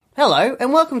Hello,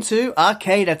 and welcome to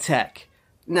Arcade Attack.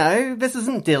 No, this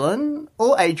isn't Dylan,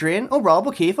 or Adrian, or Rob,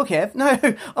 or Keith, or Kev. No,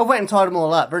 I went and tied them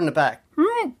all up. They're in the back.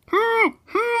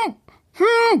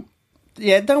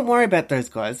 Yeah, don't worry about those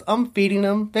guys. I'm feeding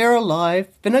them. They're alive.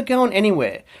 They're not going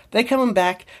anywhere. They're coming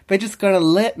back. They're just going to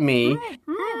let me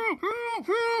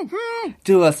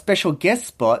do a special guest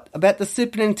spot about the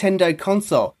Super Nintendo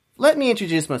console. Let me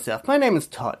introduce myself. My name is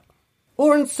Todd,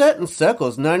 or in certain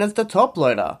circles known as the Top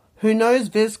Loader, who knows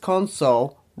this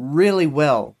console really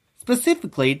well.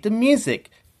 Specifically, the music.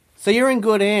 So you're in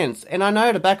good hands, and I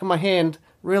know the back of my hand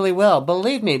really well.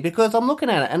 Believe me, because I'm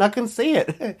looking at it, and I can see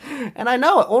it. And I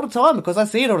know it all the time, because I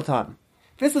see it all the time.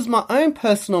 This is my own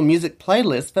personal music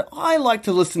playlist that I like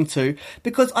to listen to,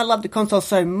 because I love the console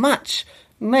so much.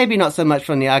 Maybe not so much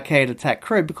from the Arcade Attack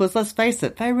crew, because let's face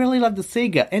it, they really love the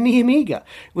Sega and the Amiga,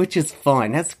 which is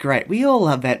fine, that's great, we all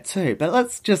love that too, but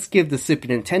let's just give the Super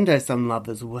Nintendo some love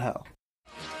as well.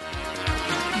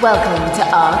 Welcome to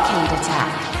Arcade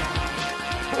Attack.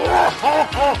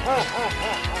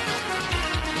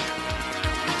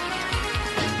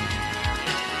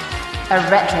 A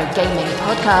retro gaming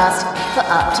podcast for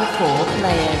up to 4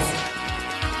 players.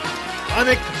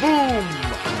 Sonic Boom!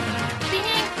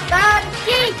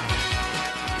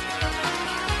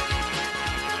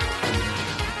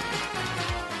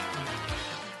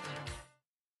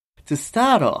 To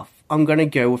start off, I'm going to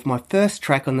go with my first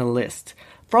track on the list,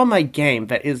 from a game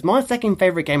that is my second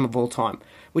favourite game of all time,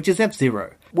 which is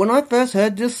F-Zero. When I first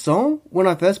heard this song, when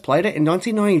I first played it in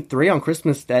 1993 on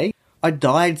Christmas Day, I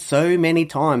died so many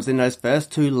times in those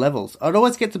first 2 levels. I'd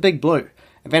always get to Big Blue,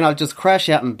 and then I'd just crash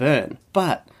out and burn.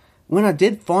 But when I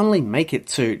did finally make it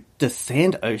to the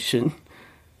Sand Ocean,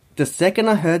 the second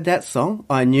I heard that song,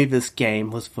 I knew this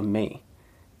game was for me.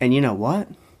 And you know what?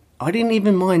 I didn't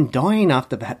even mind dying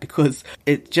after that, because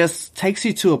it just takes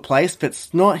you to a place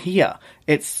that's not here.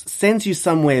 It sends you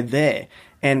somewhere there.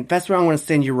 And that's where I'm going to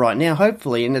send you right now,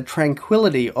 hopefully, in the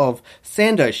tranquility of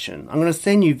Sand Ocean. I'm going to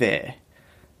send you there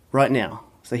right now.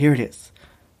 So here it is.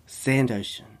 Sand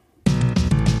Ocean.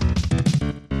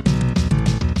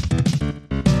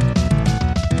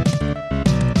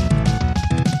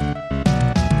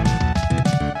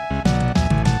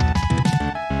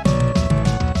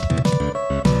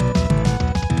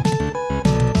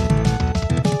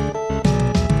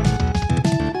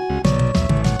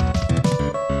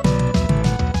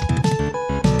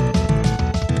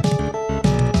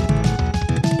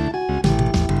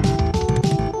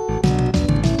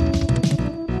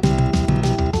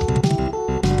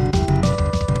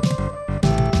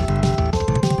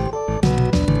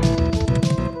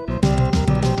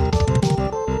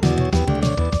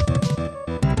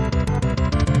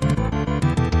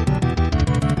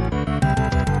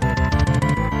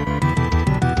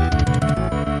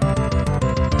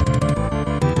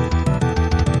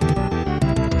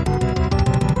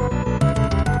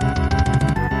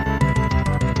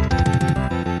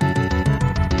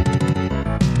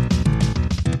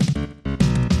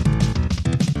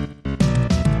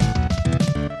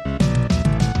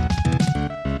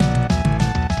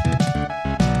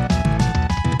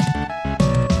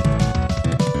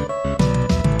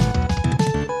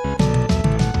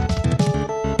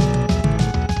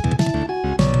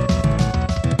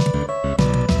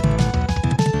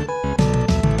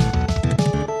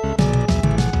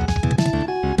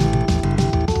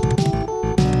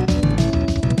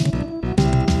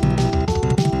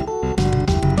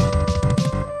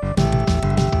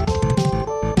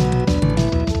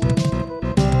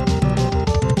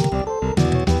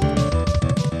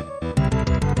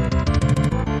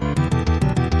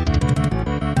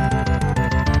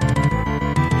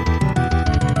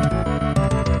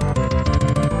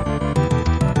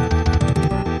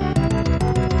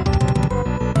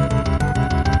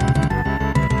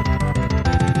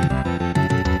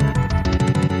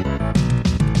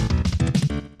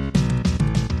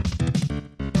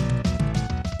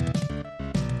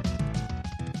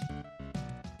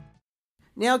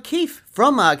 Now, Keith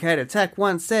from Arcade Attack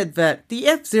once said that the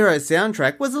F-Zero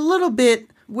soundtrack was a little bit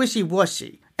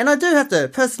wishy-washy. And I do have to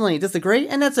personally disagree,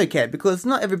 and that's okay, because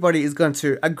not everybody is going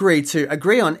to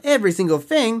agree on every single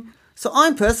thing. So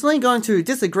I'm personally going to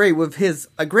disagree with his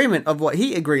agreement of what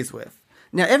he agrees with.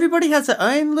 Now, everybody has their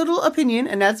own little opinion,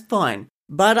 and that's fine.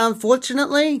 But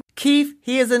unfortunately, Keith,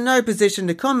 he is in no position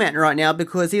to comment right now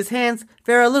because his hands,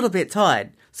 they're a little bit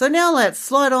tied. So now let's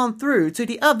slide on through to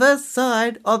the other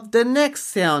side of the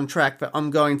next soundtrack that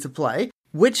I'm going to play,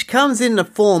 which comes in the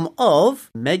form of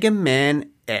Mega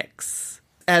Man X.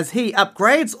 As he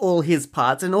upgrades all his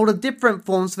parts and all the different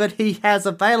forms that he has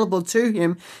available to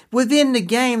him within the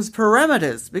game's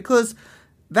parameters, because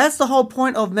That's the whole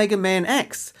point of Mega Man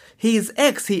X. He is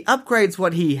X, he upgrades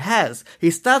what he has.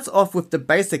 He starts off with the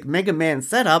basic Mega Man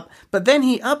setup, but then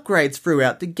he upgrades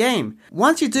throughout the game.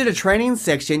 Once you do the training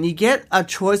section, you get a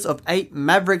choice of 8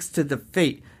 Mavericks to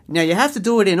defeat. Now you have to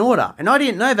do it in order, and I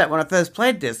didn't know that when I first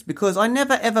played this, because I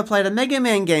never ever played a Mega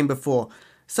Man game before.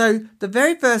 So the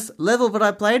very first level that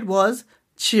I played was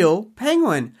Chill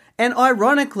Penguin, and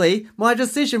ironically, my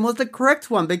decision was the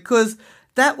correct one, because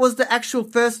that was the actual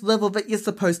first level that you're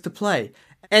supposed to play.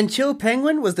 And Chill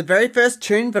Penguin was the very first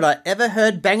tune that I ever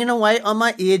heard banging away on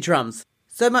my eardrums.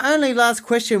 So my only last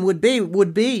question would be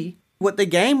what the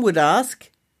game would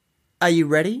ask. Are you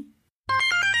ready?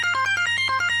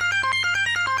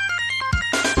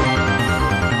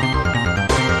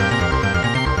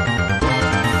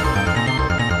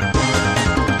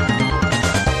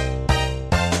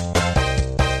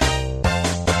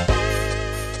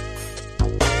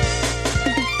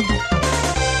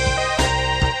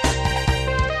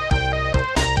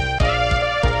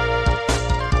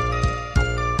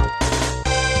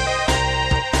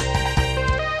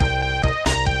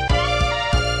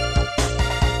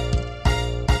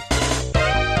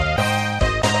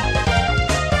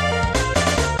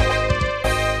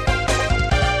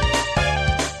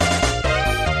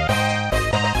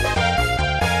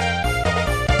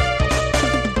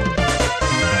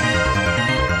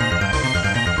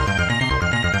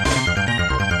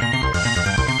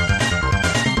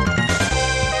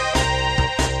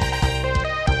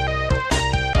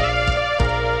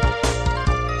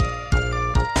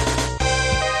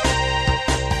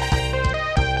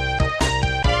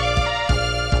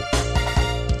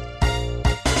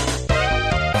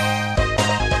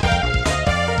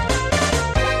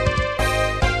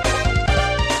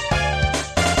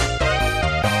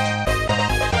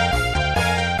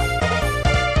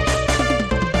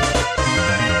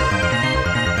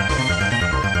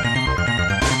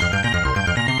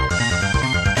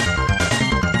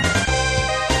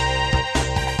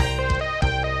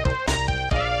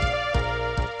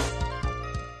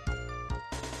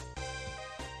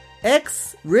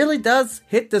 X really does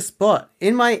hit the spot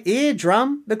in my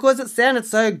eardrum because it sounded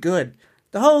so good.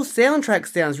 The whole soundtrack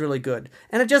sounds really good,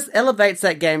 and it just elevates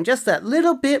that game just that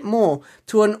little bit more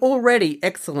to an already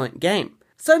excellent game.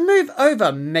 So move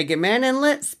over, Mega Man, and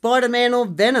let Spider-Man or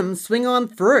Venom swing on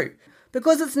through,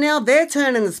 because it's now their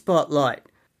turn in the spotlight.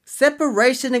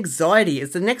 Separation Anxiety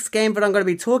is the next game that I'm going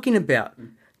to be talking about.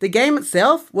 The game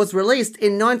itself was released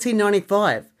in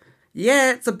 1995.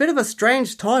 Yeah, it's a bit of a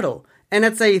strange title, and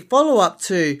it's a follow-up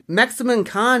to Maximum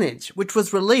Carnage, which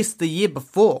was released the year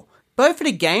before. Both of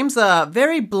the games are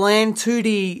very bland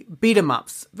 2D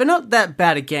beat-em-ups. They're not that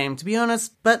bad a game, to be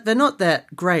honest, but they're not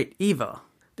that great either.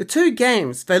 The two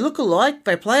games, they look alike,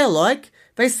 they play alike,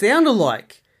 they sound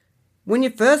alike. When you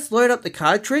first load up the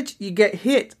cartridge, you get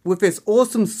hit with this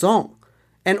awesome song.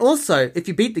 And also, if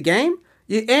you beat the game,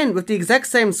 you end with the exact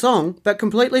same song, but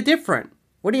completely different.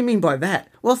 What do you mean by that?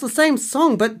 Well, it's the same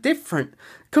song, but different.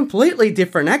 Completely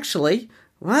different, actually.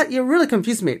 What? You really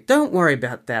confused me. Don't worry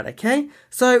about that, okay?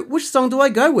 So, which song do I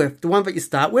go with? The one that you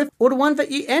start with, or the one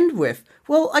that you end with?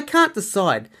 Well, I can't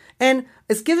decide. And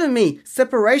it's given me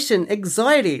separation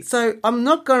anxiety, so I'm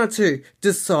not going to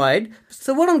decide.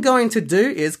 So what I'm going to do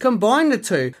is combine the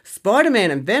two.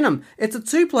 Spider-Man and Venom, it's a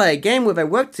 2-player game where they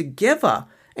work together.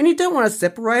 And you don't want to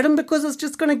separate them because it's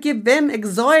just going to give them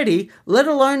anxiety, let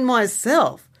alone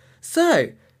myself.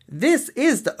 So, this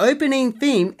is the opening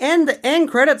theme and the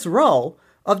end credits roll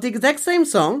of the exact same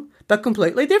song, but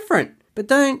completely different. But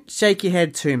don't shake your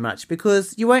head too much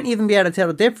because you won't even be able to tell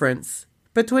the difference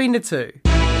between the two.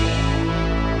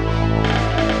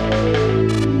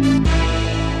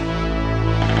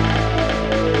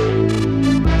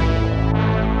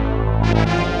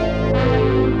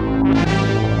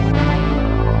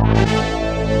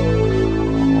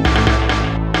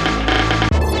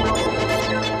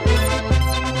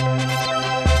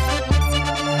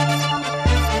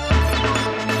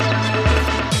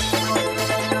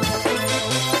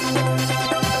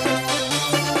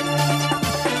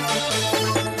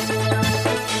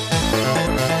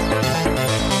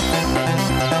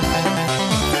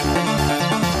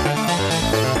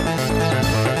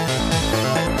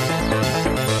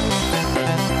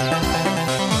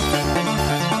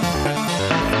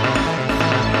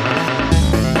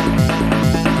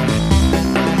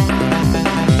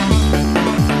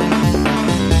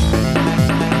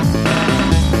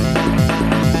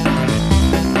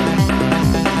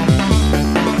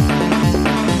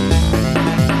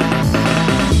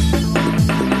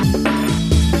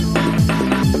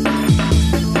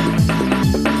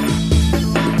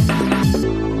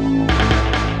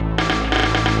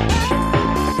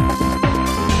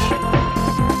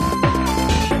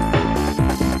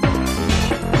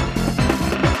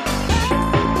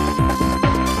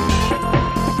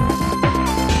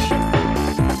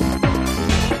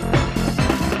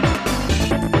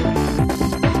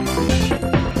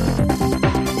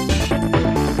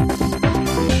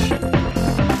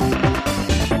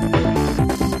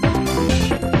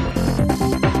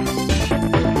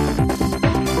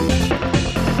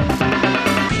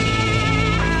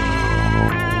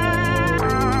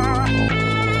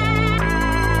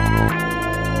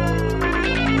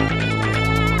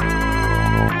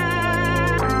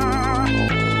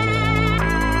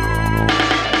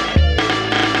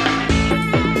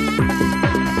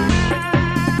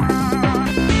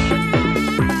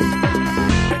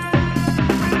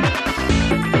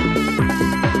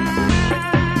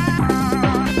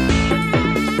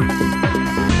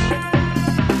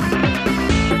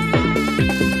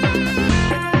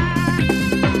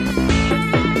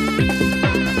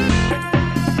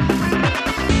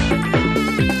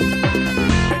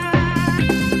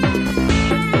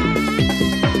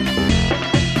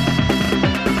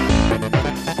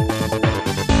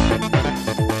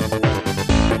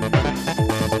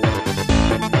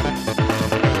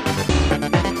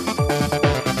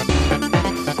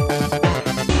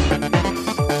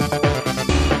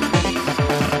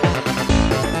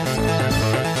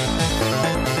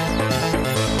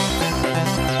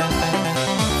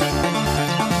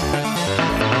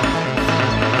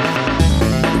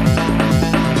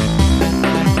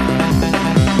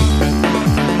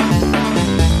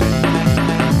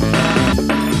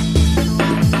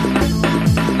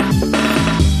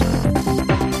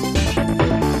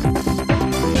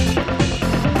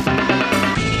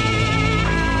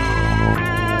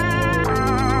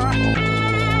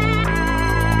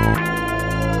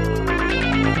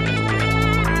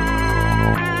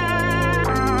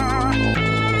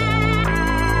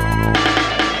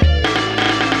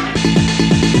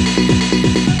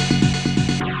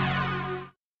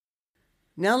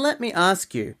 Now let me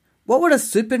ask you, what would a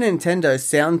Super Nintendo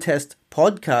Sound Test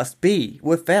podcast be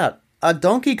without a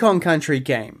Donkey Kong Country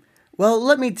game? Well,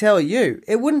 let me tell you,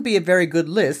 it wouldn't be a very good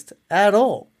list at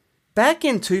all. Back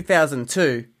in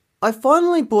 2002, I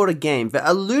finally bought a game that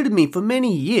eluded me for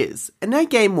many years, and that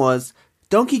game was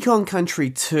Donkey Kong Country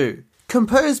 2,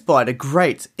 composed by the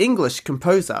great English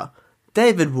composer,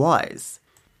 David Wise.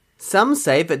 Some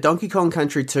say that Donkey Kong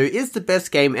Country 2 is the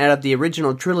best game out of the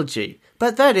original trilogy,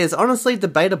 but that is honestly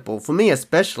debatable, for me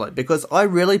especially, because I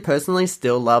really personally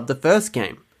still love the first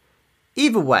game.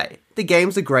 Either way, the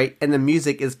games are great and the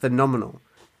music is phenomenal.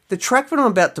 The track that I'm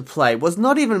about to play was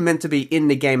not even meant to be in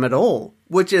the game at all,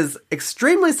 which is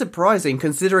extremely surprising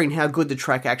considering how good the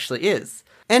track actually is.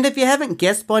 And if you haven't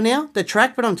guessed by now, the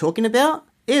track that I'm talking about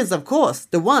is, of course,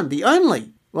 the one, the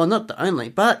only, well not the only,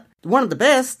 but one of the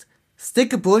best,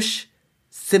 Stickerbush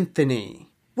Symphony.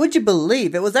 Would you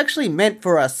believe it was actually meant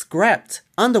for a scrapped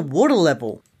underwater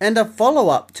level and a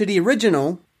follow-up to the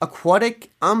original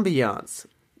Aquatic Ambiance,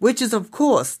 which is of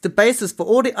course the basis for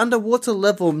all the underwater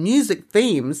level music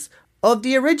themes of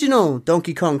the original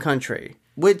Donkey Kong Country,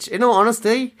 which in all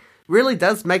honesty really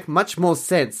does make much more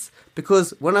sense,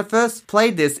 because when I first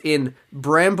played this in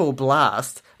Bramble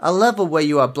Blast, a level where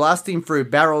you are blasting through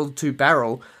barrel to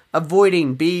barrel,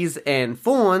 avoiding bees and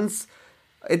thorns,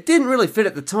 it didn't really fit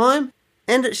at the time,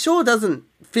 and it sure doesn't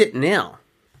fit now.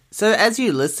 So as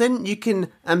you listen, you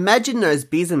can imagine those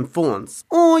bees and thorns,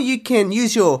 or you can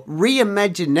use your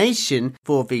reimagination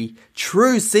for the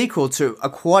true sequel to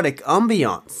Aquatic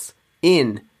Ambiance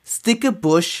in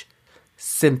Stickerbush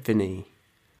Symphony.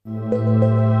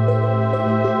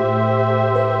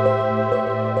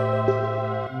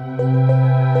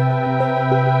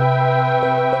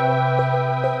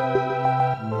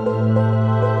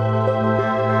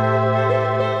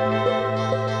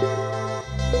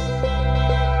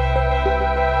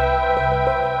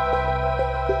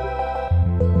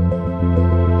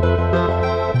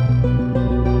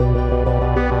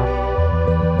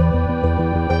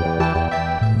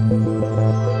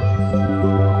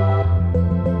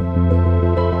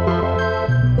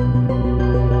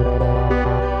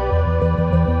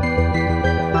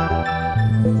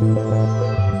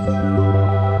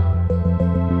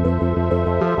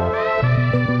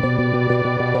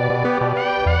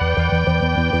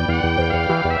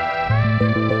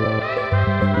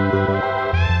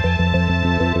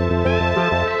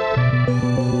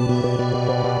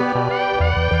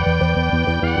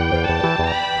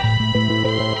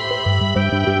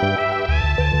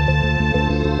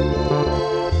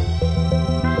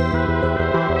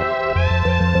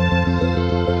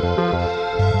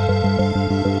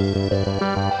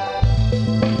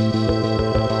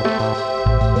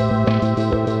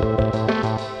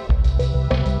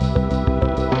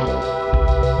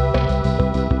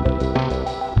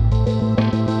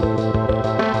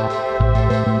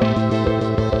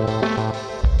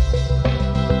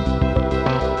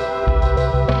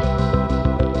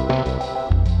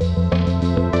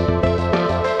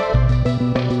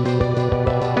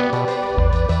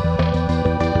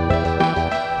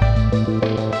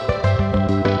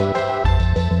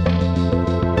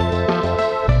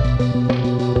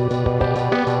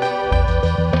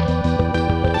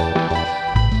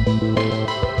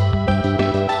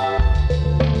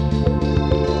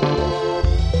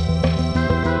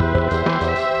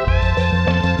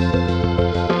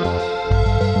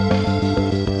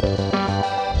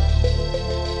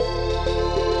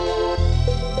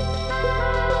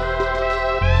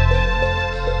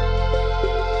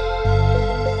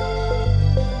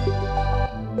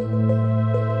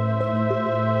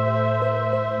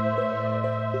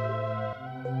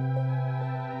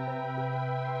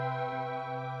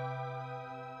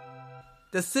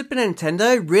 The Super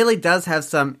Nintendo really does have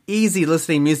some easy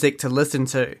listening music to listen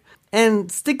to, and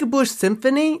Stickerbush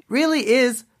Symphony really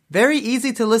is very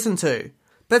easy to listen to.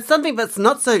 But something that's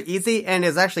not so easy and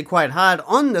is actually quite hard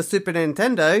on the Super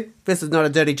Nintendo, this is not a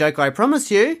dirty joke I promise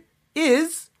you,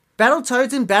 is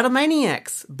Battletoads and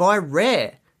Battlemaniacs by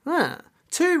Rare.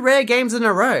 2 Rare games in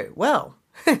a row, well.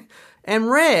 And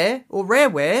Rare, or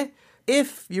Rareware,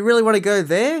 if you really want to go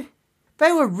there,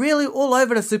 they were really all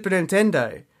over the Super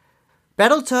Nintendo.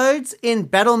 Battletoads in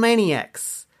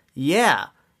Battlemaniacs. Yeah,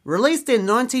 released in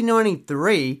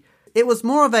 1993, it was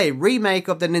more of a remake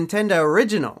of the Nintendo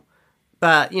original.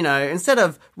 But, you know, instead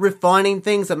of refining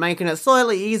things and making it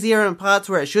slightly easier in parts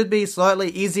where it should be slightly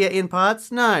easier in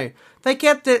parts, no. They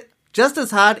kept it just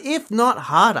as hard, if not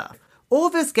harder. All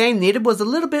this game needed was a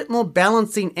little bit more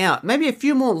balancing out, maybe a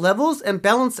few more levels, and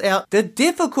balance out the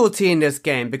difficulty in this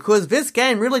game, because this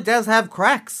game really does have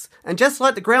cracks. And just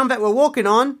like the ground that we're walking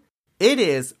on, It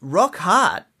is rock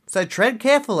hard, so tread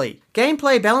carefully.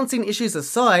 Gameplay balancing issues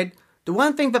aside, the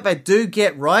one thing that they do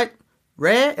get right,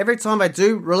 Rare, every time they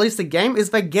do release a game, is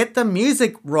they get the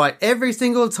music right every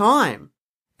single time.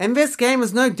 And this game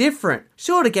is no different.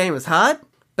 Sure, the game is hard,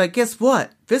 but guess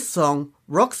what? This song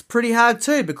rocks pretty hard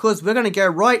too, because we're going to go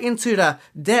right into the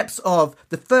depths of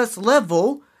the first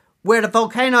level, where the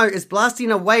volcano is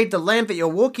blasting away the land that you're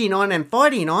walking on and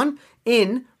fighting on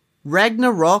in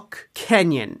Ragnarok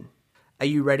Canyon. Are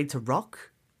you ready to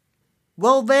rock?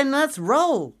 Well then, let's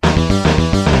roll!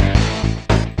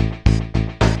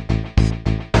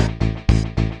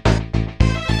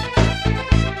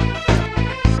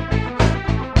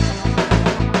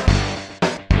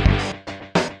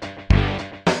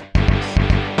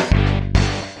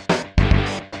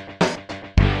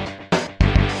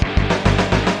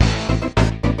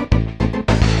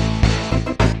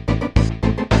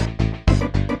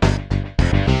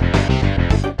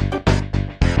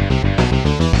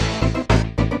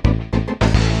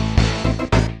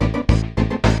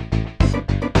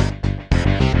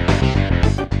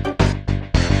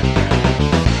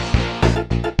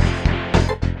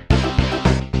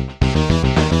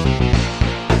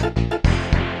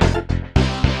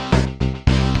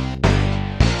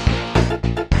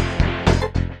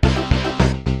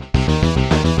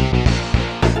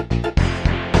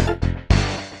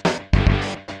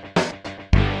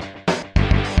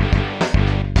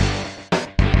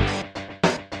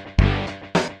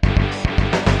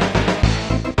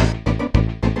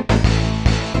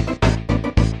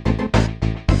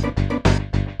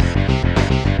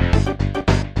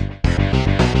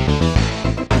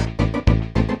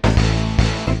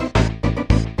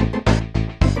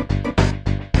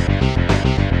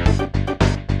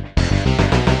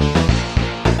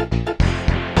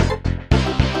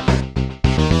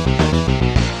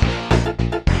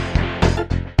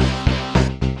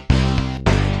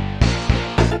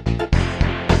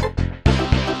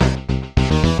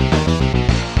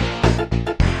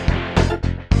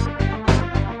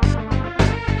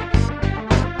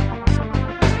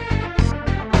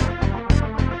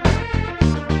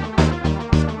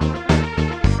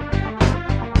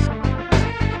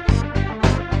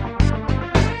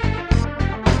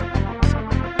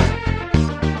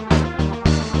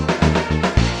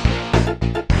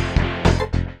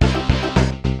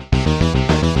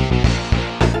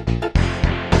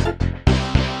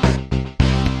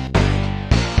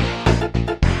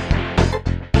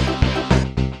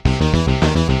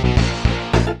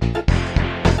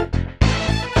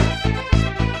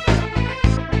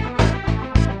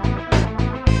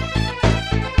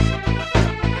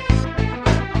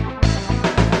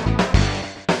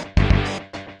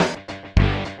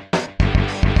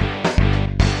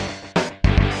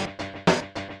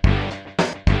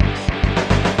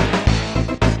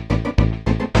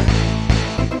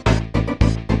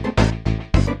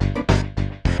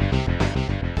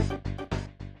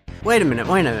 Wait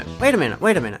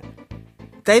a minute.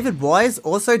 David Wise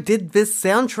also did this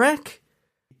soundtrack?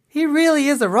 He really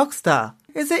is a rock star.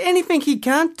 Is there anything he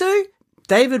can't do?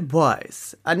 David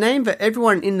Wise, a name that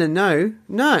everyone in the know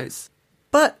knows.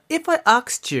 But if I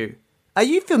asked you, are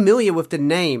you familiar with the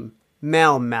name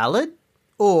Mal Mallard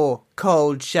or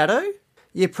Cold Shadow?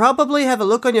 You probably have a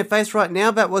look on your face right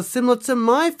now that was similar to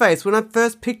my face when I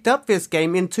first picked up this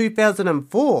game in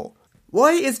 2004.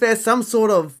 Why is there some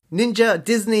sort of ninja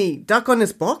Disney duck on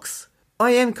this box?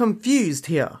 I am confused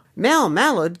here. Mal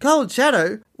Mallard, Cold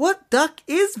Shadow? What duck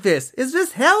is this? Is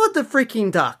this Howard the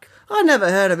freaking Duck? I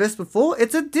never heard of this before.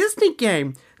 It's a Disney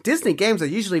game. Disney games are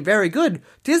usually very good.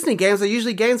 Disney games are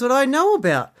usually games that I know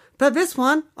about. But this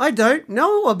one, I don't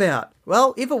know about.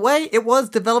 Well, either way, it was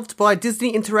developed by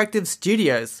Disney Interactive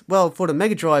Studios. Well, for the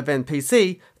Mega Drive and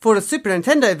PC. For the Super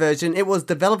Nintendo version, it was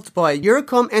developed by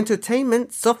Eurocom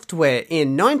Entertainment Software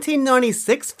in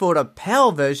 1996 for the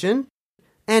PAL version,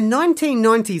 and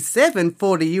 1997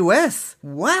 for the US.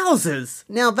 Wowzers!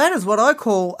 Now that is what I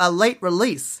call a late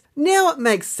release. Now it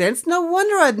makes sense. No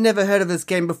wonder I'd never heard of this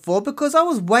game before, because I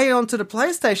was way onto the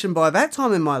PlayStation by that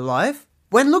time in my life.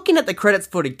 When looking at the credits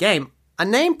for the game, a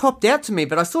name popped out to me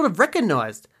that I sort of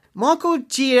recognised. Michael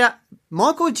Giacchino.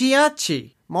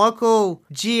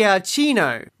 Gee,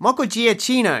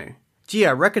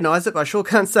 I recognise it, but I sure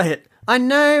can't say it. I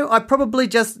know I probably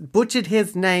just butchered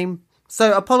his name,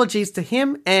 so apologies to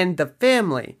him and the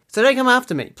family. So don't come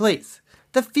after me, please.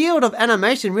 The field of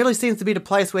animation really seems to be the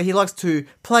place where he likes to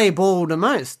play ball the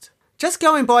most. Just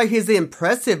going by his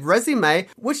impressive resume,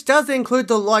 which does include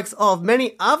the likes of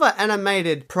many other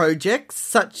animated projects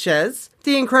such as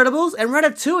The Incredibles and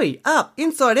Ratatouille, Up,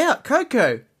 Inside Out,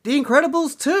 Coco, The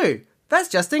Incredibles 2. That's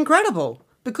just incredible.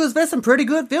 because there's some pretty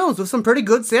good films with some pretty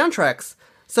good soundtracks.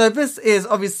 So this is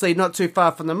obviously not too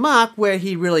far from the mark, where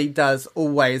he really does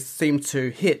always seem to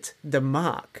hit the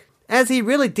mark, as he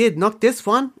really did knock this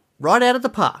one right out of the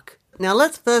park. Now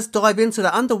let's first dive into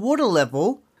the underwater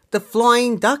level, the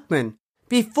Flying Duckman,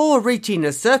 before reaching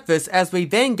the surface, as we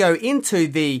then go into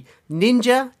the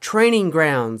Ninja Training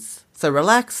Grounds. So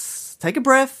relax, take a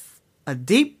breath, a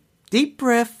deep, deep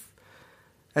breath,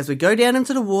 as we go down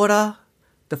into the water,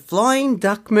 the Flying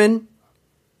Duckman,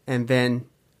 and then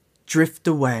drift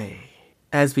away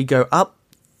as we go up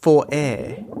for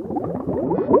air.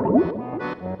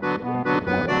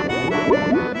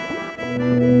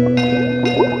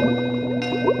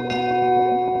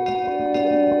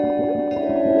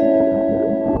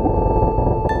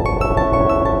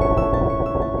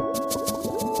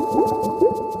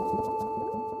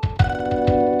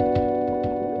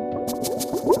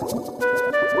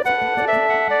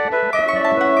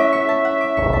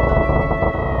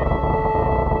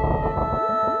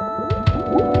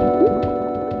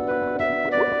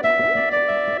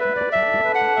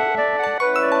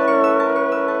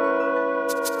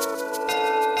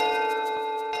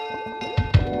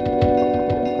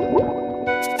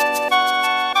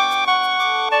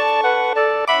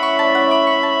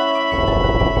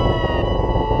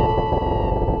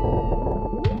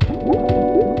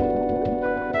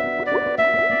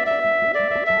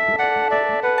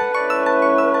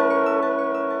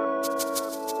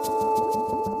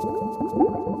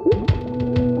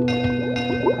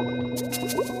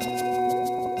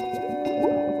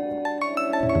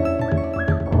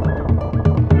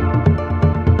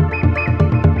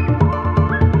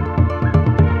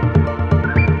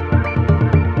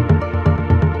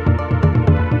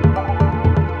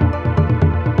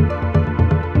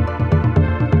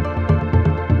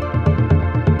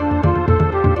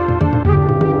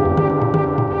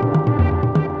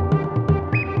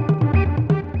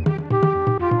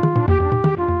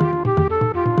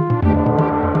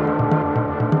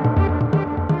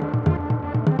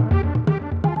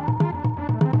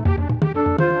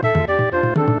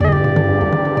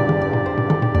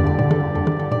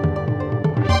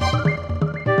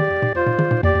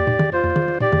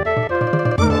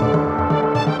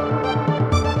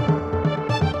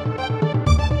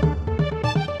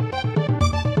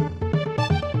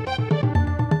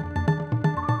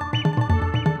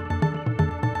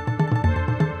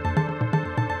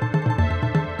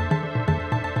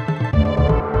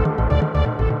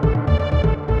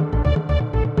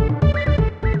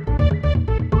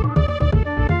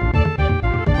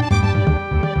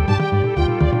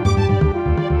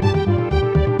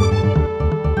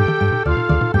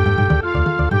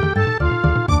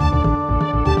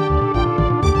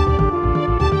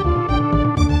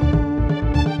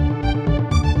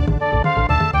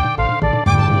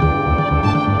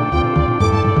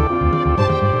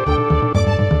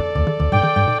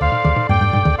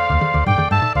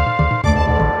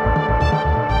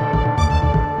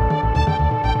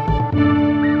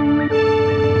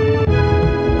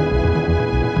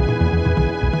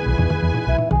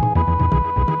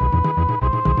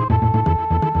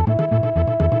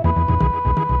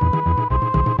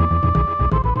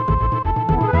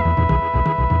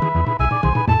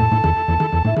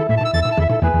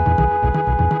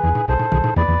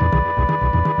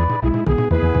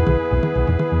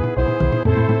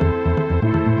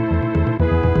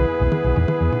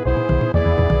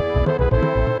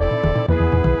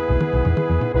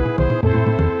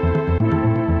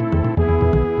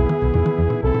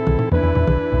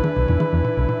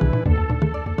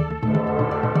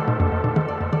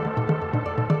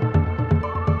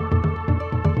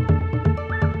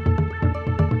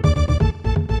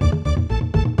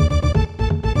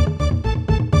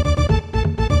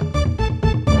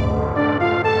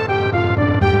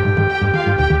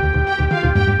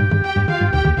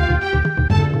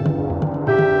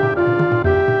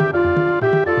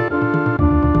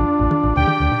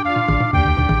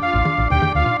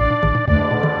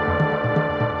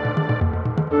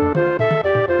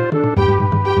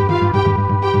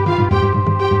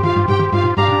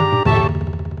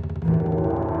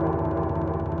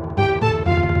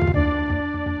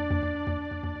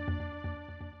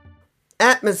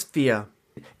 Atmosphere.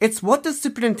 It's what the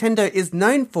Super Nintendo is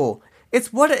known for.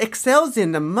 It's what it excels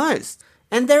in the most.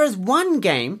 And there is one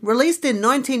game, released in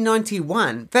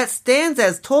 1991, that stands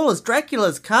as tall as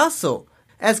Dracula's castle,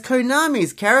 as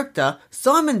Konami's character,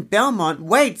 Simon Belmont,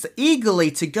 waits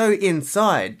eagerly to go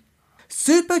inside.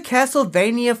 Super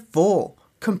Castlevania 4,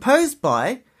 composed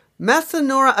by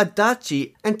Masanori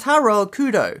Adachi and Taro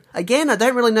Kudo. Again, I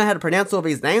don't really know how to pronounce all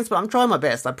these names, but I'm trying my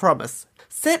best, I promise.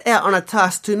 set out on a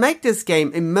task to make this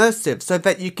game immersive so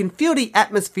that you can feel the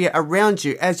atmosphere around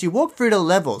you as you walk through the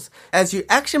levels, as you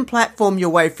action platform your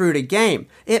way through the game.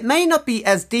 It may not be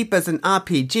as deep as an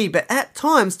RPG, but at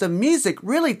times the music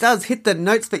really does hit the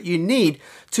notes that you need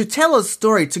to tell a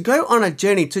story, to go on a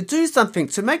journey, to do something,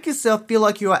 to make yourself feel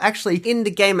like you are actually in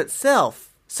the game itself.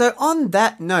 So on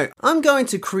that note, I'm going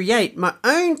to create my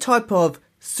own type of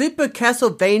Super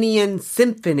Castlevanian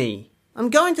Symphony. I'm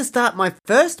going to start my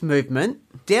first movement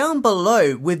down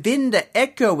below within the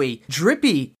echoey,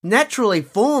 drippy, naturally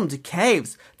formed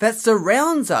caves that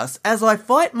surrounds us as I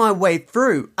fight my way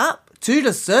through up to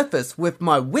the surface with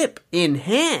my whip in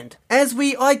hand. As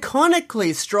we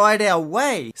iconically stride our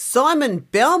way, Simon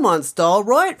Belmont style,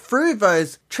 right through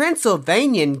those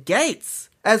Transylvanian gates.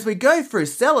 As we go through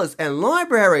cellars and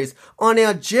libraries on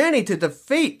our journey to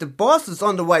defeat the bosses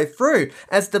on the way through,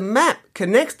 as the map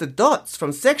connects the dots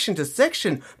from section to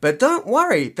section. But don't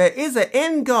worry, there is an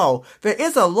end goal. There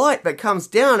is a light that comes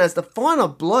down as the final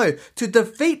blow to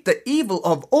defeat the evil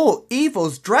of all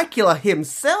evils, Dracula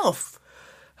himself.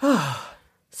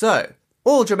 So,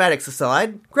 all dramatics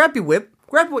aside, grab your whip,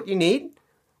 grab what you need,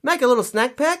 make a little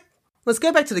snack pack, let's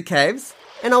go back to the caves,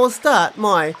 and I will start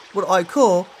what I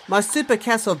call my Super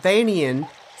Castlevanian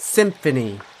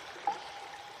Symphony.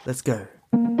 Let's go.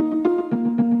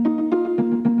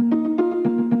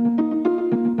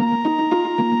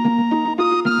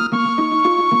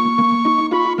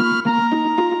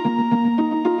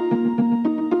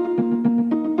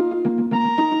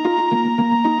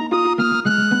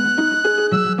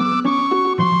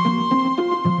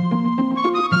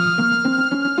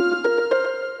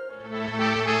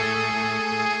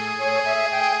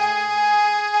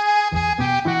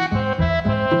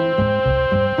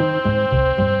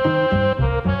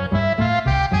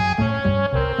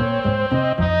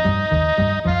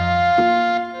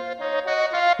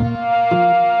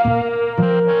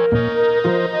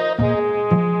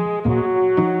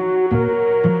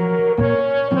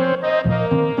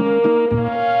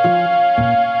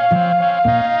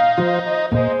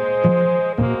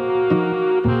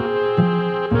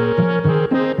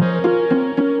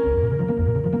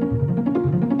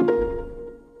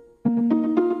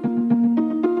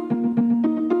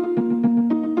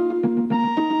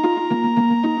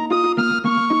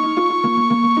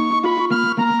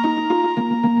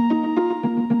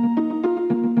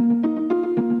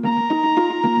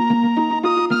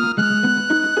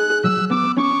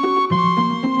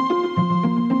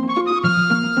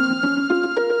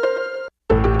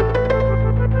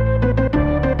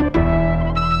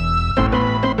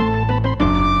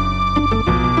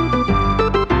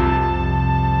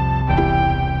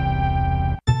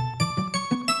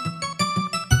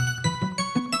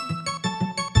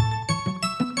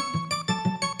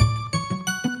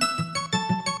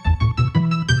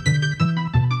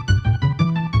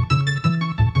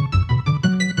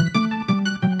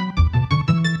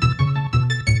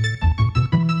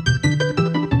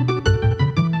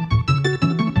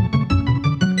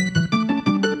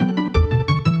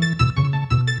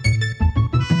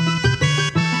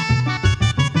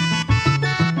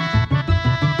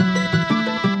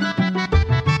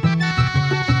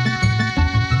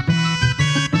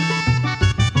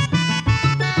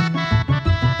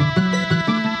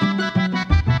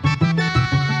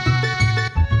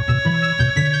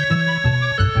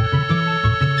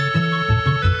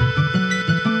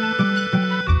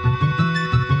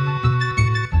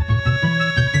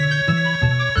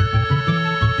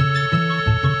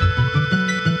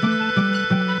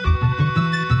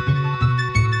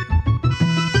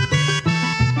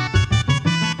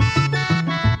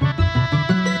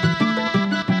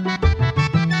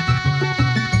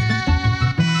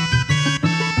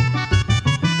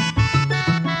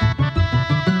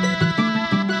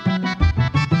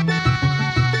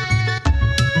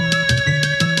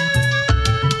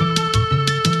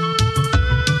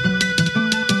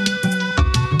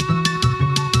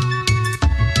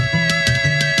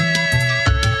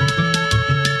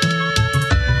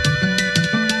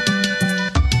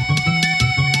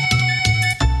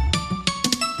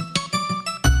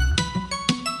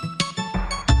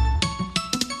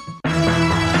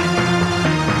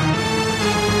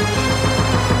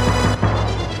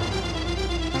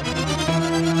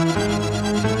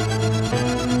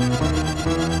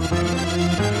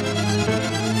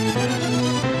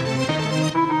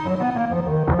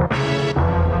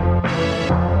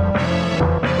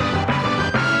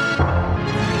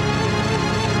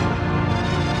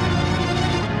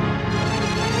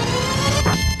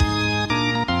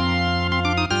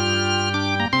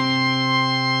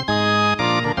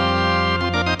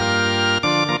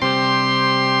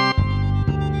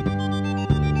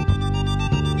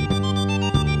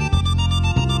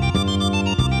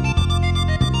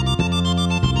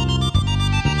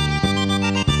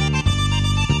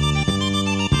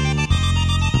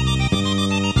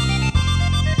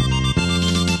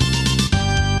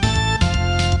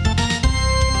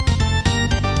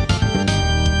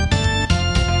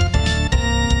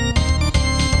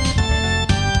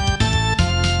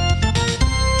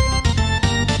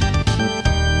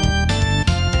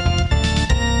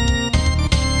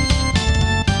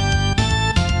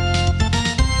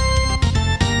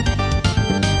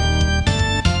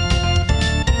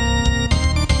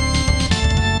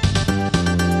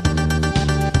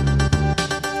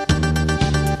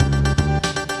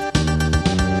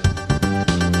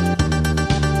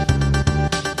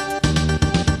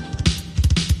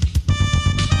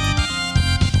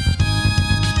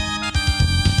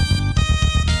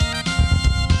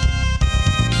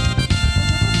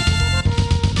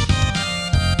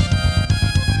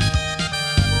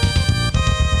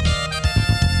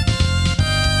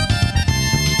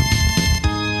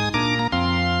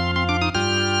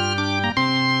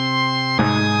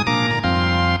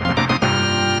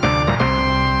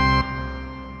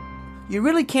 You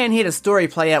really can hear the story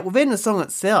play out within the song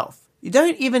itself. You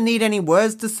don't even need any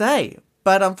words to say.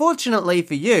 But unfortunately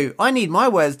for you, I need my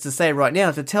words to say right now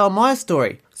to tell my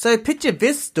story. So picture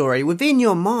this story within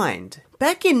your mind.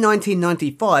 Back in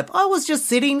 1995, I was just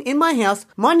sitting in my house,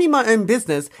 minding my own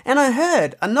business, and I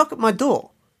heard a knock at my door.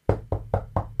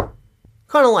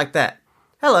 Kind of like that.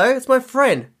 Hello, it's my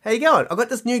friend. How you going? I got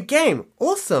this new game.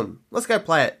 Awesome. Let's go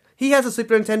play it. He has a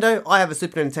Super Nintendo, I have a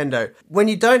Super Nintendo. When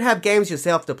you don't have games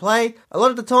yourself to play, a lot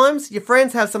of the times, your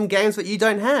friends have some games that you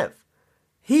don't have.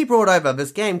 He brought over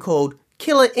this game called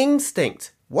Killer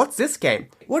Instinct. What's this game?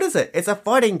 What is it? It's a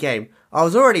fighting game. I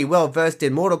was already well versed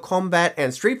in Mortal Kombat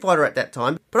and Street Fighter at that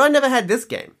time, but I never had this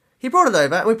game. He brought it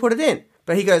over and we put it in.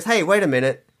 But he goes, hey, wait a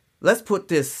minute. Let's put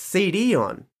this CD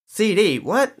on. CD?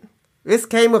 What? This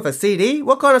came with a CD?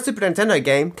 What kind of Super Nintendo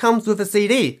game comes with a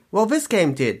CD? Well, this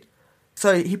game did.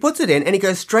 So he puts it in and he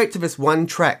goes straight to this one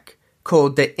track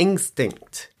called The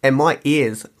Instinct. And my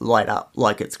ears light up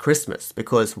like it's Christmas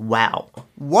because wow,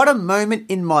 what a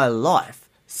moment in my life.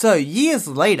 So years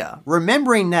later,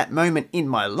 remembering that moment in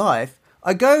my life,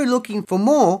 I go looking for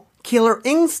more Killer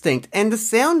Instinct and the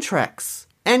soundtracks.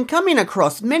 And coming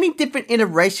across many different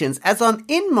iterations as I'm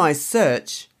in my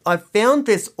search, I found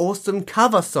this awesome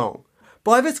cover song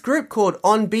by this group called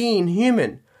On Being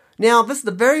Human. Now, this is the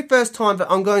very first time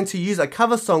that I'm going to use a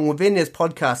cover song within this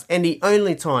podcast, and the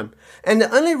only time. And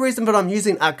the only reason that I'm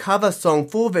using a cover song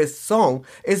for this song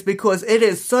is because it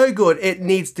is so good it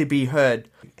needs to be heard.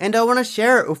 And I want to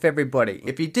share it with everybody,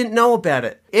 if you didn't know about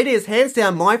it. It is hands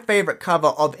down my favourite cover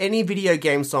of any video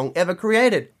game song ever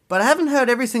created. But I haven't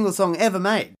heard every single song ever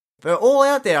made. They're all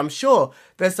out there, I'm sure.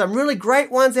 There's some really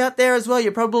great ones out there as well.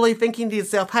 You're probably thinking to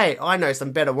yourself, hey, I know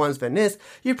some better ones than this.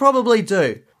 You probably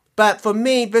do. But for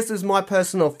me, this is my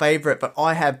personal favourite that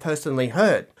I have personally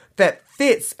heard. That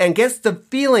fits and gets the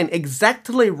feeling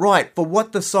exactly right for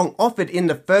what the song offered in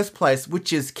the first place,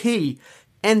 which is key.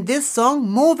 And this song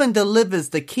more than delivers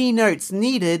the key notes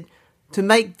needed to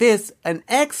make this an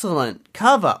excellent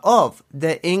cover of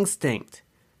The Instinct.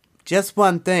 Just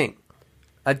one thing.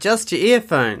 Adjust your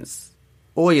earphones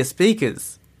or your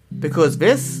speakers, because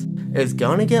this is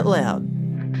gonna get loud.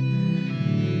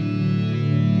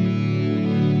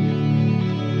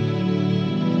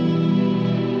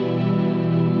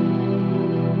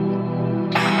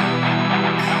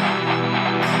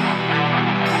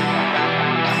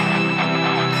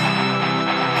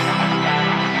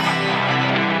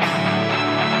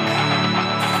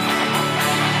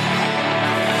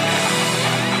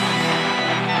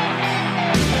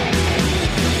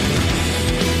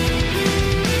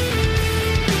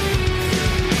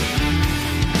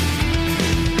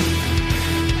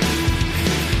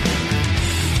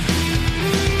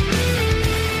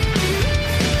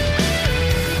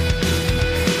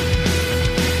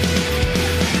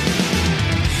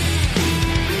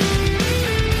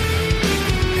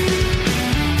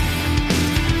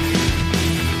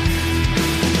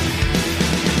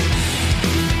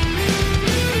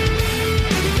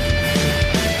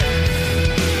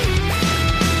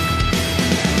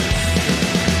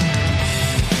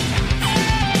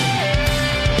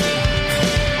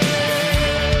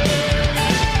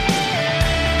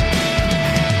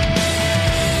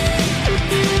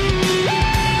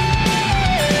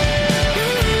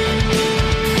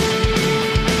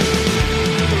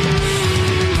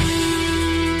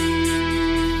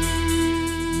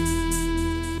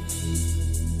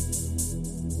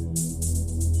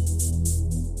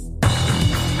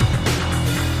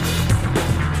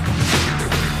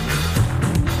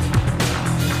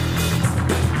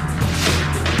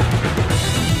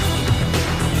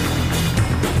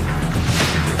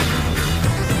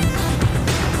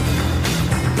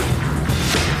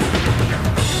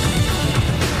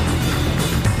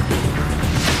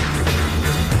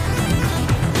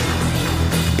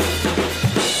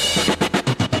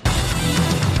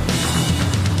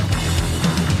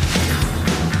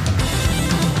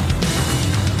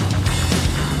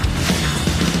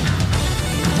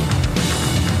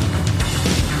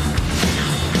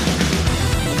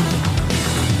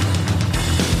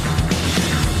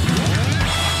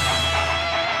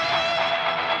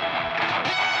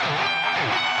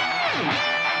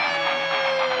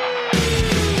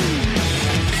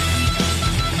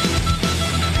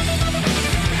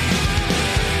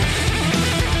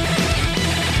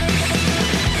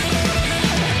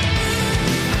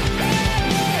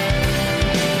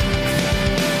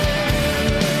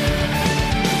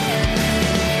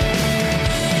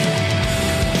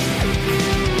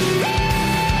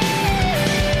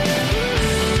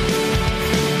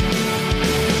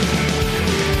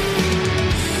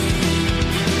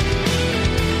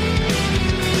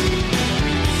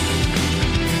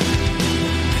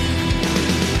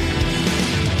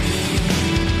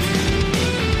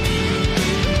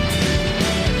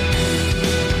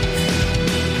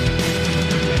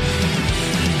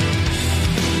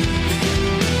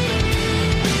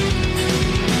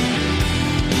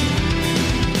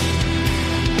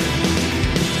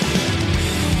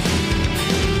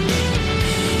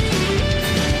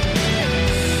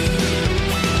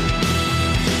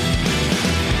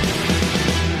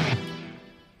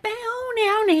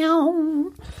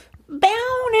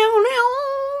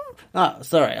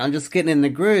 Sorry, I'm just getting in the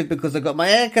groove because I got my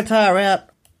air guitar out.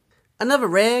 Another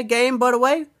Rare game, by the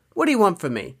way? What do you want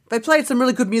from me? They played some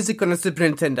really good music on the Super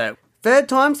Nintendo. Third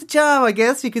time's the charm, I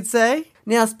guess you could say.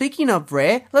 Now, speaking of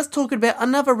Rare, let's talk about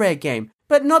another Rare game.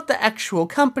 But not the actual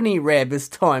company Rare this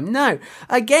time, no.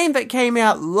 A game that came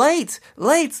out late in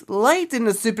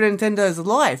the Super Nintendo's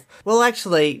life. Well,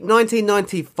 actually,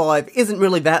 1995 isn't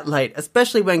really that late,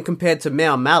 especially when compared to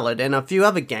Meow Mallard and a few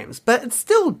other games, but it's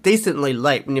still decently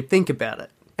late when you think about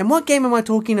it. And what game am I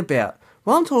talking about?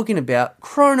 Well, I'm talking about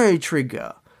Chrono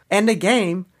Trigger. And the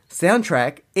game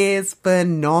soundtrack is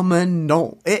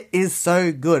phenomenal. It is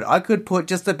so good. I could put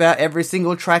just about every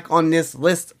single track on this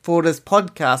list for this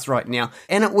podcast right now,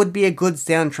 and it would be a good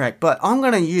soundtrack, but I'm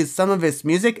going to use some of this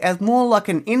music as more like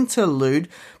an interlude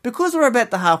because we're about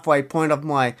the halfway point of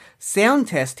my sound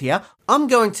test here. I'm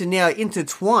going to now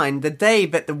intertwine The Day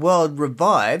That the World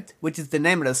Revived, which is the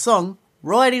name of the song,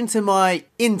 right into my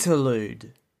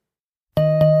interlude.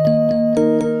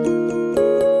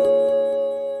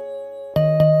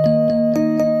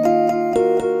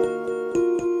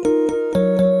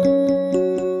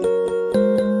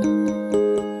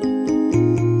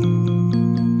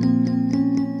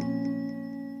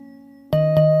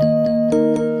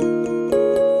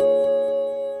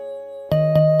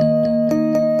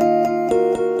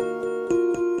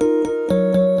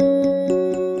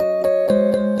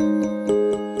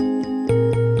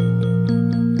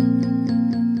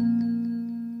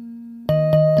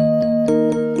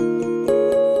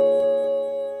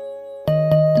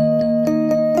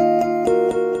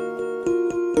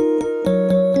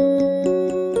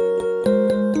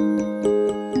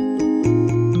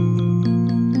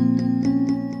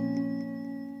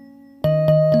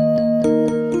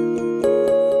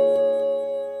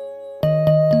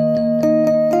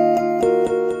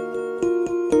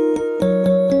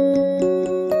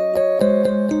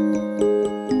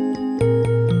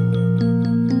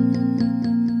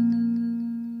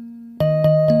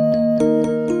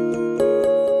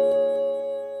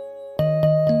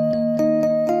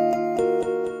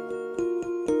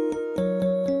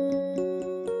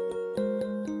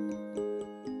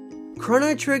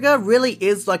 Chrono Trigger really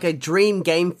is like a dream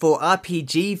game for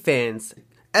RPG fans,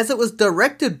 as it was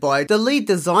directed by the lead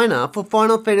designer for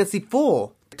Final Fantasy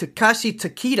IV, Takashi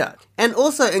Takeda, and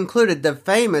also included the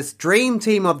famous dream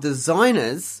team of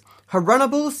designers,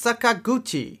 Hironobu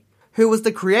Sakaguchi, who was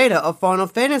the creator of Final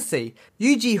Fantasy,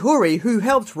 Yuji Horii, who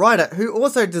helped write it, who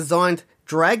also designed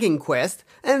Dragon Quest,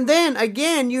 and then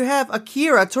again you have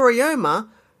Akira Toriyama,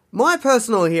 my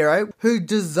personal hero, who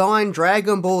designed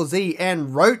Dragon Ball Z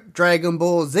and wrote Dragon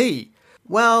Ball Z.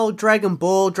 Well, Dragon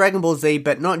Ball Z,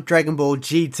 but not Dragon Ball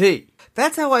GT.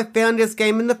 That's how I found this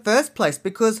game in the first place,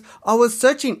 because I was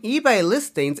searching eBay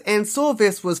listings and saw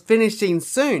this was finishing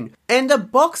soon. And the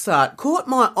box art caught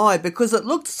my eye because it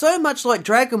looked so much like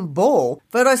Dragon Ball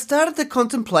that I started to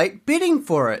contemplate bidding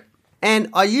for it. And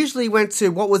I usually went to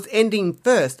what was ending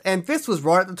first, and this was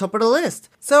right at the top of the list.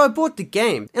 So I bought the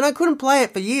game, and I couldn't play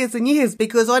it for years and years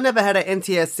because I never had an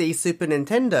NTSC Super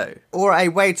Nintendo, or a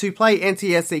way to play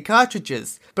NTSC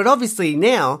cartridges. But obviously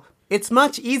now, it's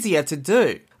much easier to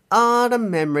do. The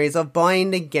memories of buying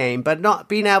the game but not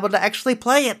being able to actually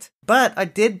play it. But I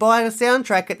did buy the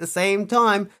soundtrack at the same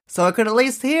time, so I could at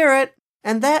least hear it.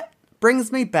 And that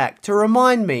brings me back to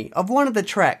remind me of one of the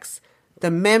tracks, The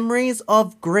Memories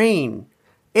of Green.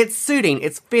 It's suiting,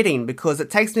 it's fitting, because it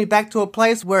takes me back to a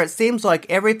place where it seems like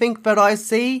everything that I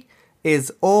see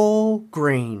is all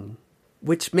green.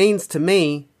 Which means to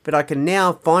me that I can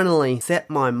now finally set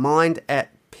my mind at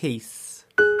peace.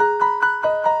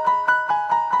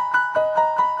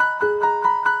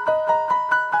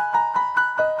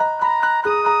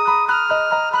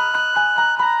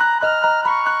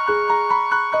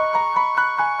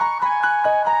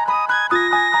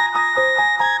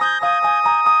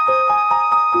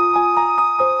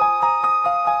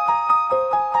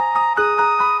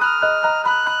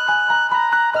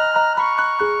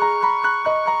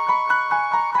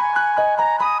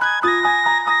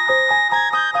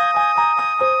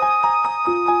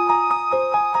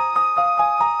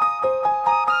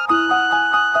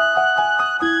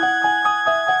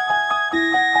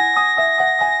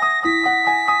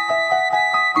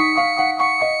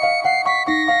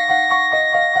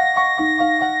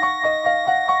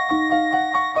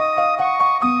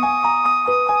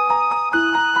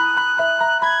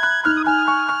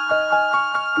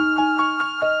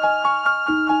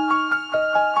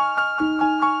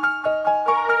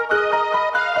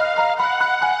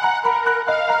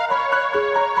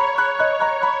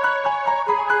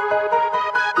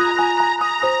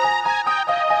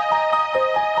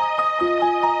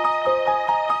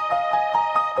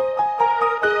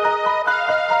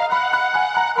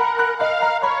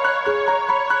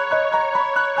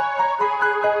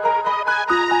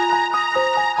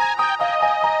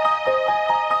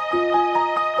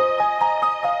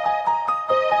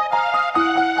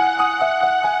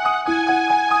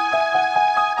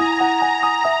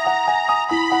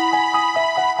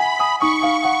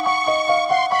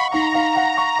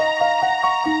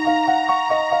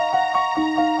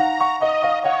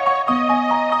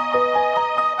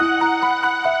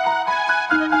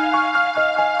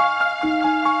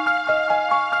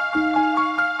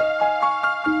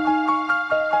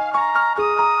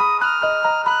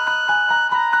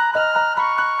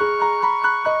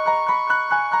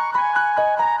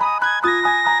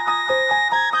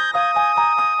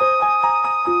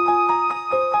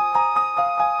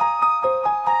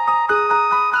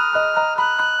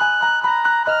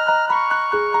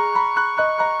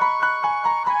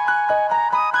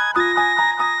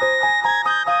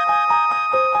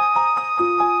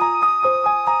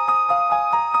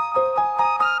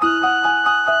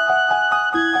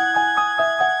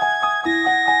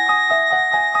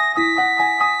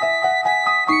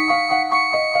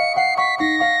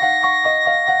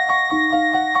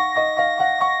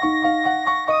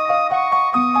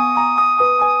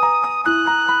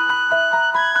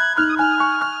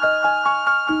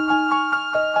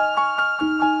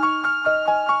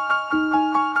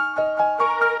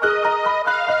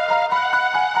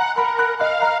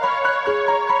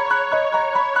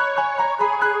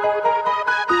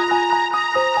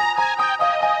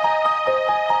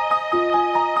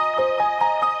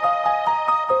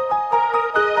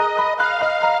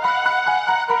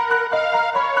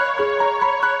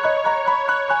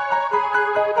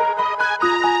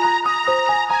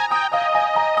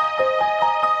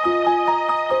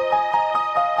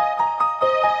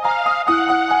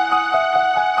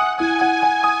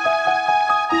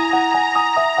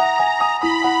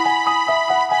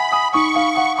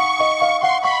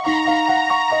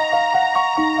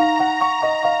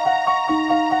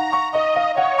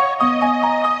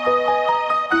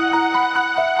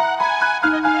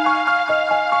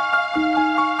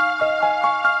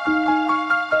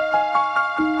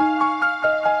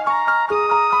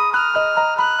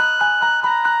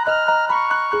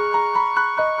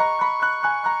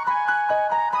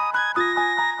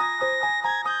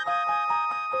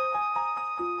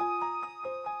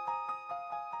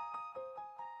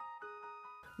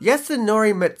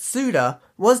 Yasunori Matsuda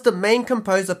was the main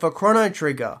composer for Chrono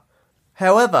Trigger.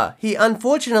 However, he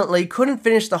unfortunately couldn't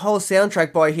finish the whole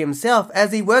soundtrack by himself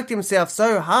as he worked himself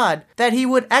so hard that he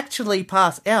would actually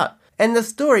pass out. And the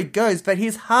story goes that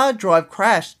his hard drive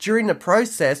crashed during the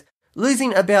process,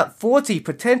 losing about 40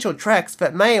 potential tracks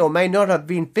that may or may not have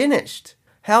been finished.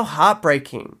 How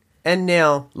heartbreaking. And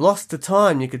now, lost to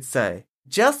time, you could say.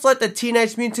 Just like the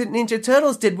Teenage Mutant Ninja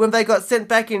Turtles did when they got sent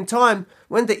back in time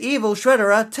when the evil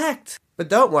Shredder attacked. But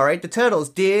don't worry, the Turtles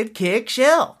did kick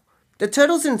shell. The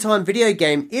Turtles in Time video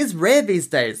game is rare these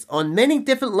days on many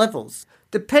different levels,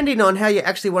 depending on how you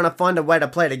actually want to find a way to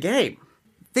play the game.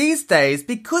 These days,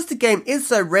 because the game is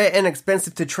so rare and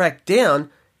expensive to track down,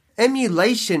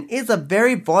 emulation is a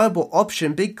very viable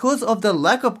option because of the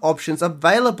lack of options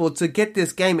available to get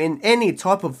this game in any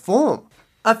type of form.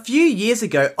 A few years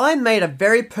ago, I made a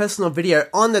very personal video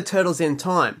on the Turtles in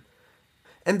Time.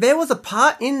 And there was a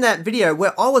part in that video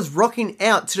where I was rocking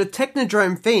out to the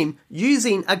Technodrome theme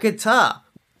using a guitar.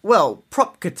 Well,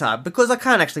 prop guitar, because I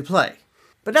can't actually play.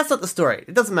 But that's not the story,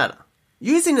 it doesn't matter.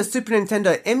 Using the Super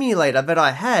Nintendo emulator that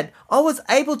I had, I was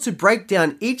able to break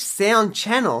down each sound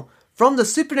channel from the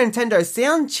Super Nintendo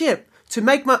sound chip to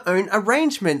make my own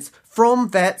arrangements from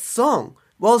that song,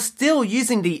 while still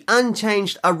using the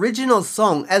unchanged original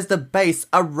song as the bass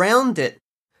around it.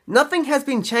 Nothing has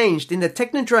been changed in the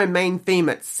Technodrome main theme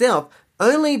itself,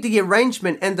 only the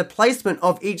arrangement and the placement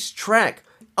of each track.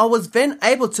 I was then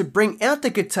able to bring out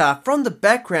the guitar from the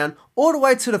background all the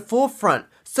way to the forefront,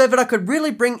 so that I could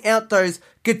really bring out those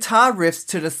guitar riffs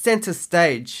to the center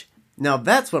stage. Now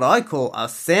that's what I call a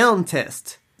sound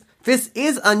test. This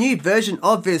is a new version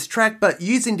of this track, but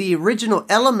using the original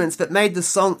elements that made the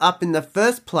song up in the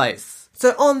first place.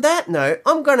 So on that note,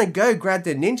 I'm gonna go grab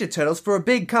the Ninja Turtles for a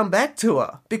big comeback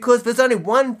tour, because there's only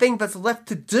one thing that's left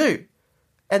to do,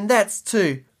 and that's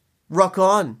to rock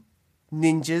on,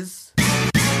 ninjas.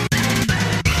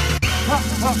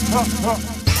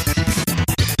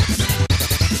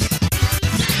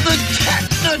 The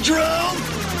Technodrome!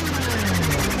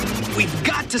 We've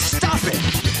got to stop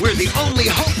it! We're the only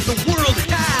hope the world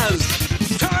has!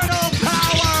 Turtle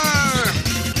power!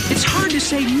 It's hard to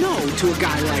say no to a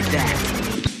guy like that.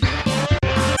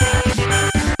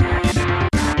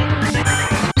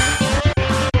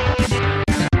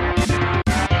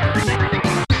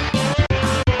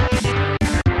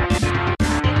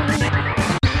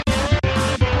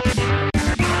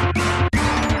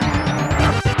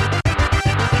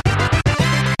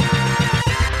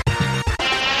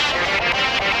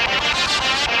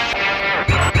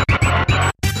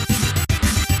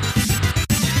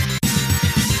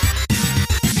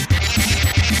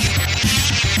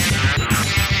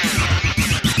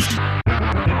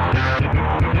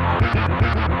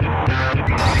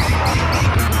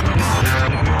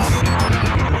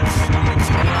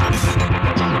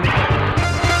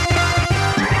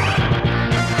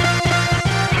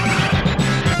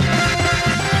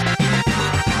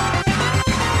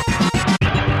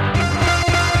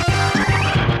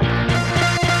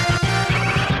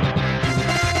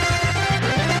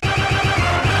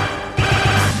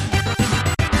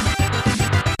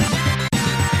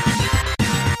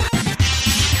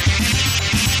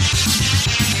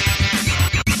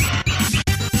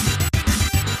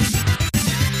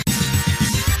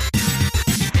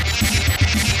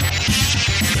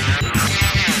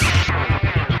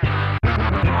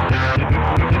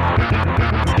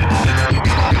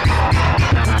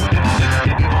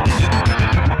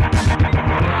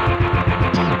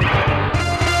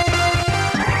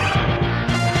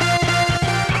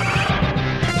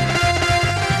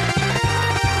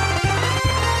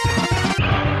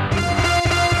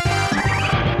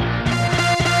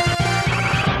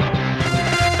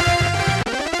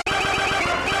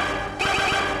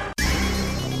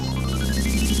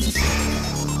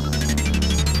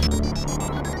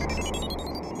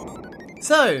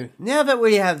 So, now that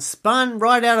we have spun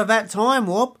right out of that time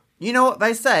warp, you know what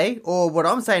they say, or what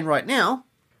I'm saying right now,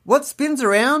 what spins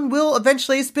around will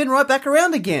eventually spin right back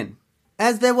around again.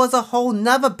 As there was a whole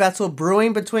nother battle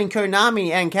brewing between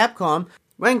Konami and Capcom,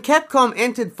 when Capcom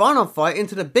entered Final Fight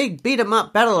into the big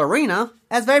beat-em-up battle arena,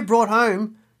 as they brought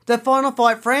home the Final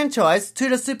Fight franchise to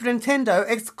the Super Nintendo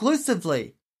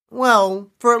exclusively. Well,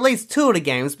 for at least two of the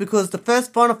games, because the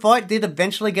first Final Fight did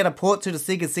eventually get a port to the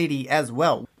Sega CD as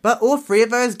well. But all three of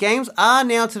those games are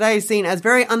now today seen as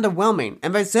very underwhelming,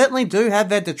 and they certainly do have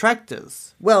their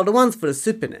detractors. Well, the ones for the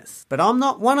Super NES, but I'm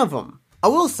not one of them. I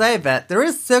will say that there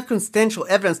is circumstantial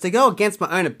evidence to go against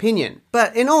my own opinion,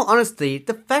 but in all honesty,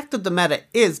 the fact of the matter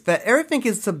is that everything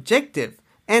is subjective,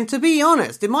 and to be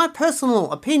honest, in my personal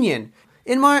opinion,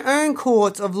 in my own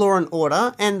court of law and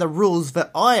order and the rules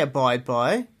that I abide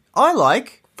by, I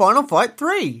like Final Fight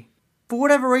 3. For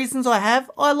whatever reasons I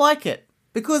like it.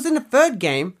 Because in the third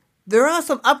game, there are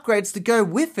some upgrades to go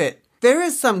with it. There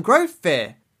is some growth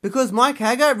there. Because Mike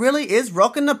Hagar really is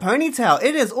rocking the ponytail.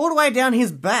 It is all the way down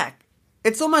his back.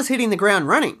 It's almost hitting the ground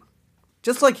running.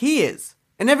 Just like he is.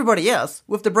 And everybody else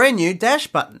with the brand new dash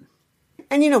button.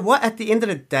 And you know what? At the end of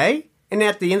the day, and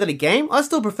at the end of the game, I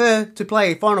still prefer to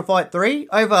play Final Fight 3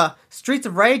 over Streets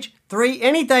of Rage 3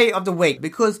 any day of the week.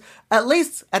 Because at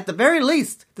the very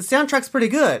least, the soundtrack's pretty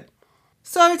good.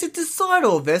 So to decide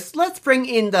all this, let's bring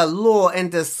in the Law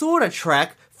and Disorder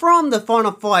track from the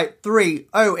Final Fight 3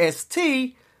 OST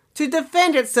to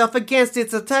defend itself against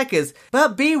its attackers.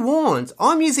 But be warned,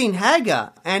 I'm using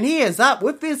Hagar, and he is up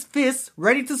with his fists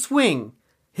ready to swing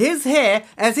his hair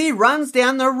as he runs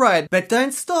down the road. But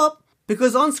don't stop,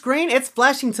 because on screen it's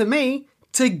flashing to me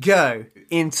to go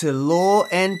into Law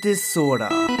and Disorder.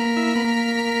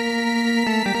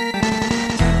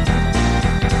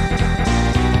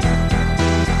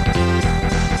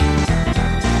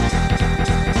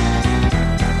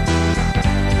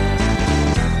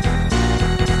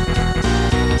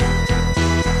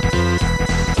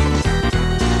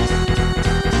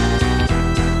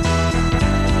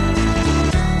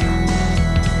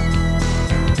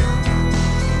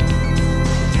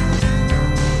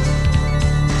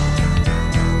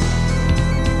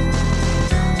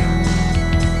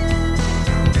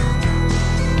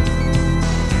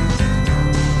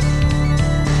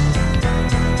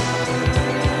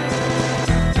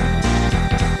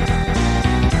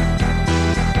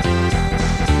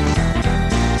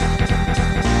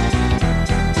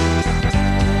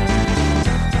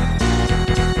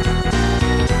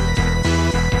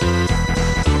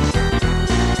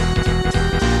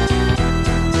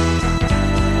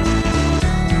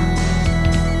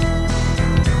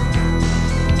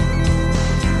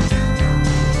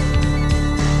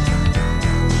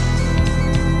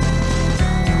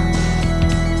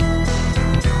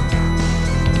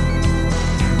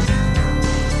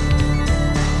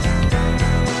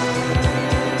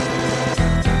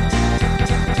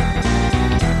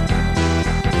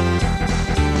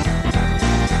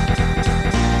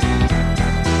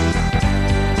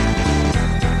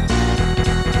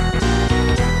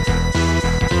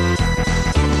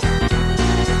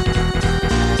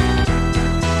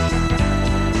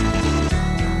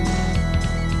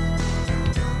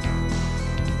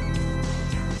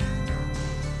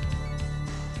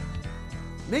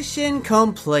 Mission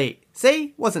complete.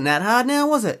 See? Wasn't that hard now,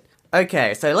 was it?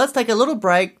 Okay, so let's take a little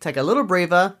break, take a little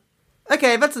breather.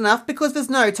 Okay, that's enough because there's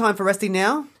no time for resting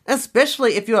now.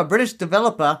 Especially if you're a British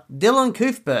developer, Dylan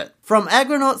Cuthbert, from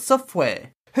Agronaut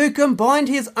Software, who combined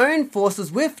his own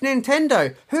forces with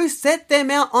Nintendo, who set them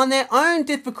out on their own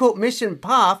difficult mission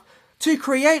path to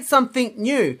create something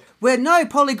new, where no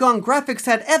polygon graphics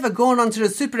had ever gone onto the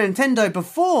Super Nintendo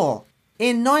before.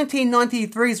 In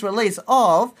 1993's release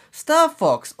of Star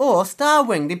Fox or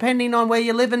Starwing, depending on where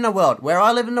you live in the world. Where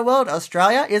I live in the world,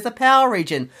 Australia is a power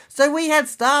region. So we had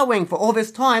Starwing for all this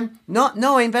time, not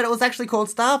knowing that it was actually called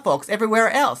Star Fox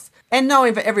everywhere else. And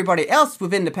knowing that everybody else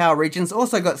within the power regions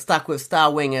also got stuck with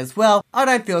Starwing as well, I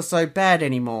don't feel so bad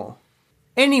anymore.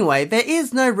 Anyway, there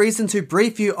is no reason to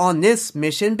brief you on this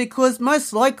mission because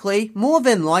most likely, more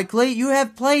than likely, you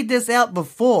have played this out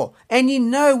before and you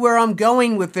know where I'm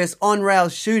going with this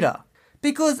on-rails shooter.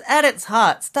 Because at its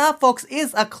heart, Star Fox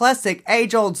is a classic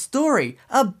age-old story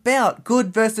about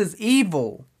good versus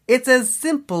evil. It's as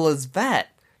simple as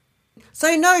that.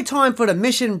 So no time for the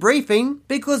mission briefing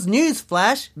because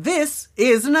newsflash, this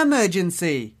is an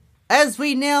emergency. As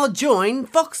we now join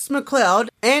Fox McCloud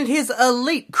and his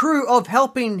elite crew of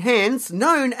helping hands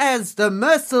known as the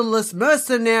Merciless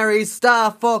Mercenaries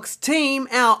Star Fox team,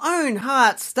 our own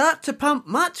hearts start to pump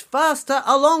much faster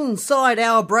alongside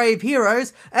our brave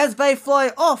heroes as they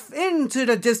fly off into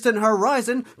the distant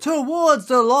horizon towards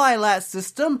the Lilat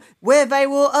system where they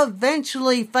will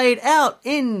eventually fade out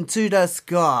into the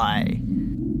sky.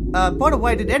 By the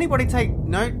way, did anybody take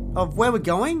note of where we're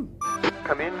going?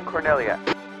 Come in, Cornelia.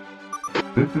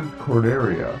 This is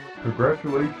Corneria.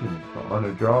 Congratulations on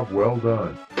a job well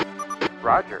done.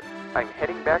 Roger. I'm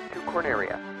heading back to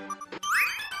Corneria.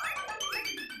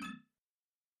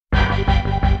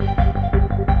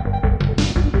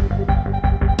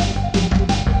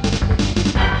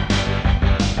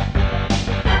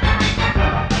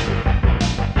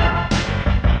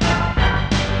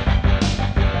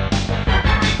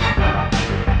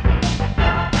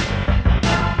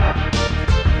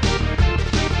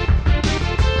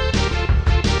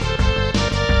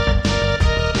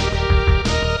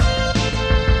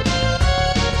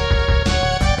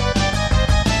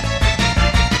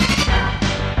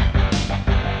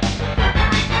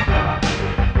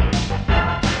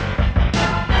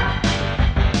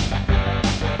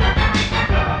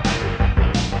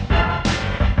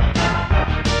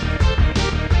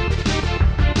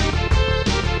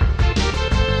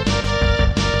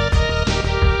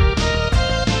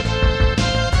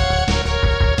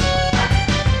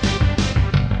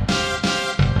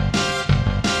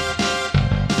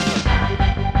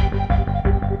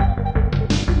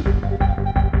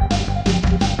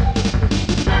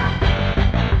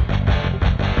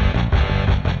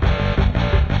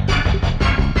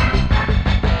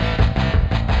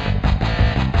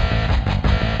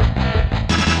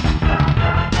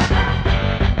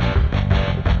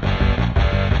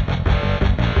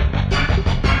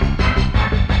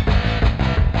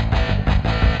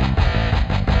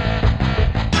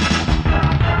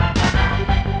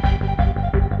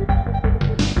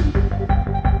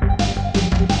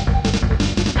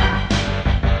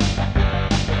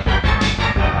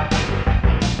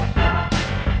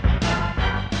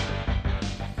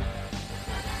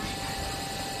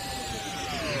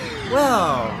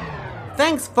 Wow!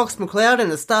 Thanks Fox McCloud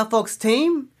and the Star Fox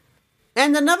team.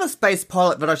 And another space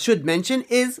pilot that I should mention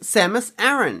is Samus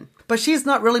Aran. But she's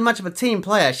not really much of a team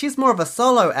player, she's more of a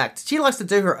solo act. She likes to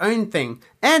do her own thing.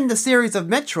 And the series of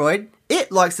Metroid,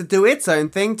 it likes to do its own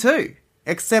thing too.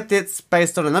 Except it's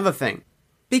based on another thing.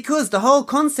 Because the whole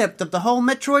concept of the whole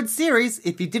Metroid series,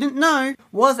 if you didn't know,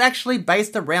 was actually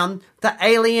based around the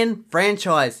Alien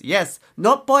franchise. Yes,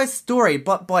 not by story,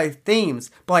 but by themes,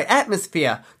 by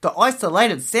atmosphere, the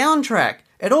isolated soundtrack.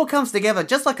 It all comes together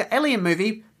just like an Alien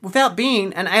movie without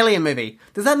being an Alien movie.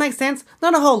 Does that make sense?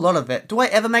 Not a whole lot of it. Do I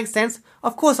ever make sense?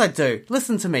 Of course I do.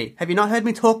 Listen to me. Have you not heard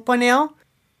me talk by now?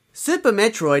 Super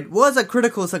Metroid was a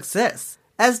critical success,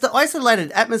 as the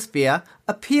isolated atmosphere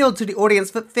appealed to the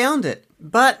audience that found it.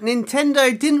 But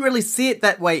Nintendo didn't really see it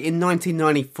that way in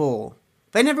 1994.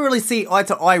 They never really see eye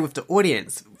to eye with the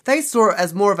audience. They saw it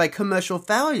as more of a commercial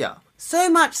failure.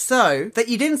 So much so that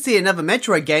you didn't see another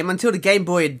Metroid game until the Game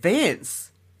Boy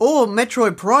Advance. Or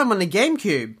Metroid Prime on the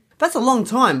GameCube. That's a long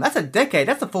time. That's a decade.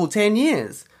 That's a full 10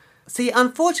 years. See,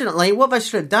 unfortunately, what they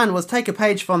should have done was take a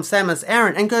page from Samus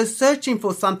Aran and go searching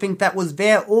for something that was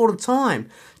there all the time.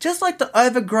 Just like the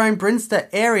overgrown Brinster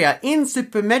area in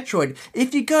Super Metroid,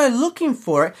 if you go looking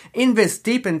for it in this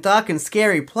deep and dark and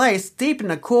scary place, deep in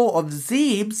the core of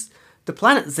Zebes, the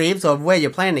planet Zebes of where you're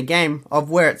playing the game, of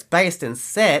where it's based and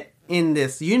set in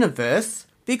this universe,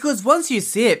 because once you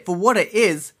see it for what it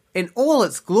is, in all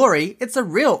its glory, it's a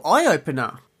real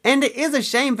eye-opener. And it is a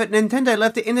shame that Nintendo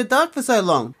left it in the dark for so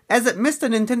long, as it missed the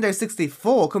Nintendo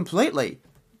 64 completely.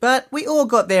 But we all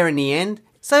got there in the end,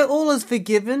 so all is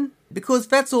forgiven, because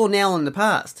that's all now in the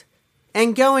past.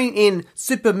 And going in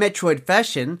Super Metroid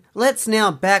fashion, let's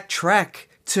now backtrack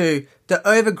to the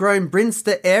overgrown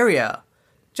Brinster area.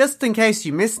 Just in case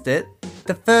you missed it,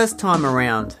 the first time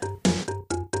around.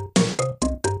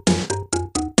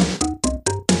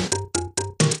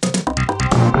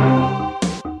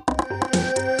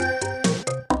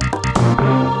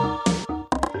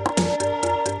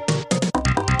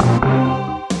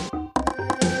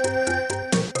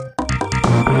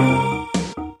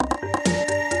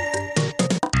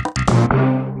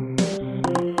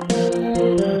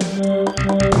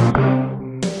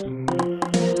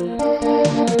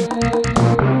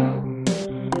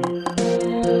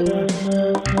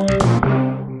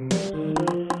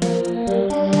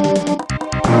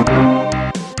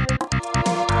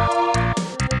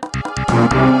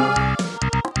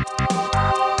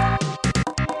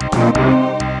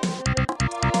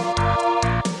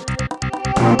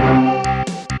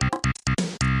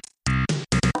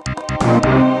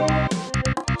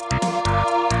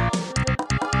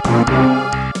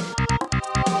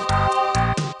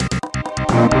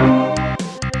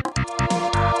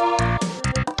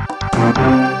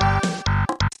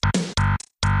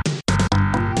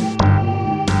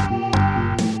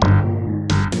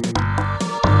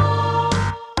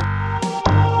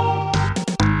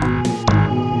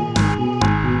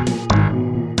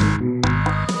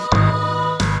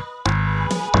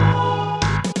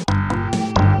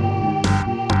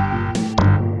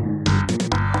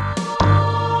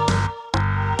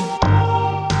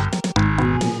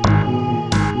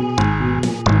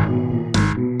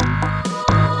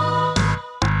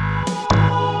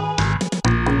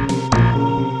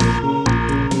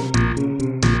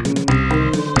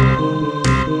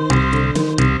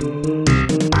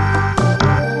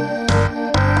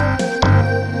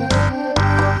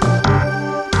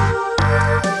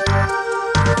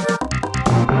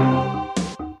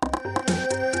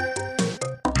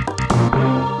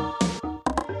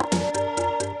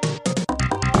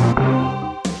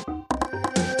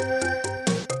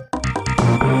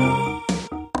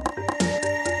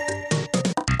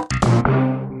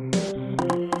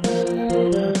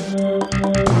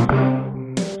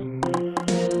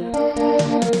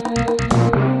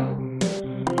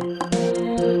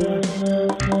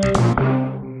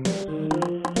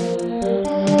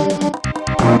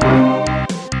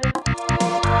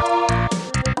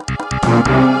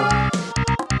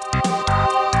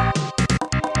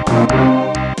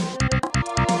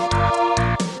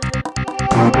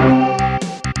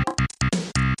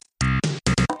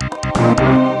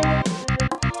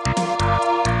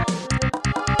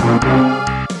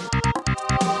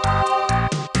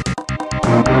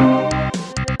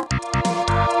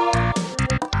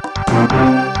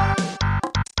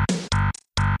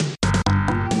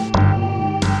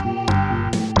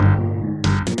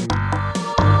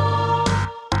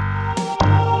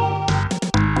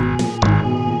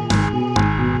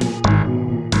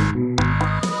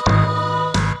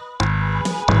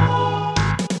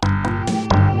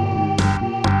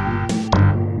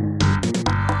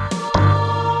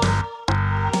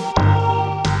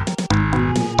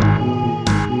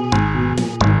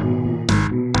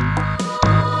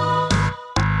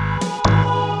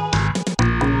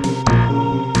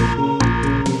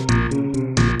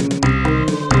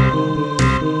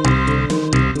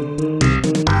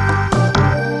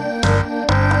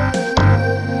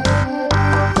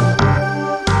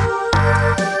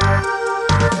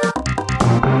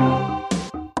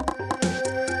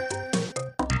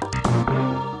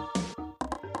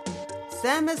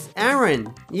 Samus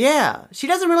Aran. Yeah, she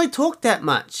doesn't really talk that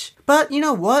much. But you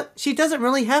know what? She doesn't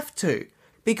really have to.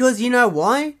 Because you know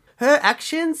why? Her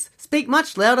actions speak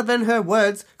much louder than her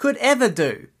words could ever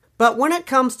do. But when it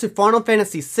comes to Final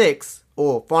Fantasy VI,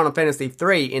 or Final Fantasy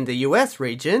III in the US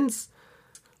regions,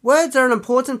 words are an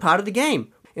important part of the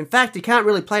game. In fact, you can't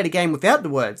really play the game without the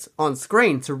words on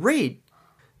screen to read.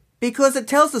 Because it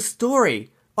tells the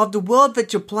story of the world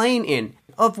that you're playing in,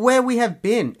 of where we have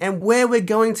been and where we're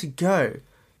going to go.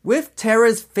 With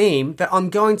Terra's theme that I'm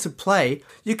going to play,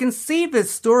 you can see the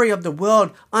story of the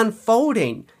world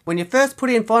unfolding. When you first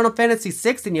put in Final Fantasy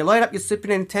VI and you load up your Super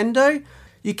Nintendo,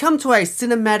 you come to a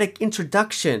cinematic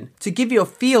introduction to give you a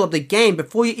feel of the game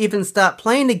before you even start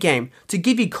playing the game, to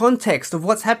give you context of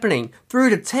what's happening through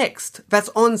the text that's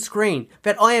on screen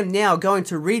that I am now going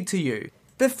to read to you.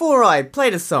 Before I play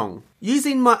the song,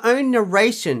 using my own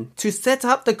narration to set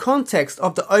up the context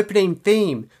of the opening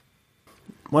theme.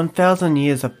 1,000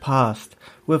 years have passed,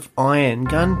 with iron,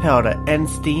 gunpowder and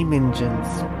steam engines.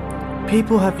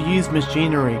 People have used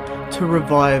machinery to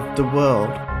revive the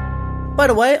world. By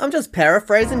the way, I'm just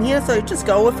paraphrasing here, so just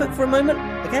go with it for a moment,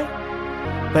 okay?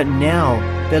 But now,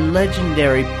 the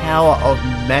legendary power of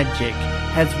magic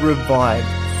has revived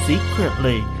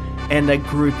secretly, and a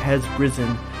group has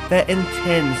risen that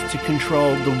intends to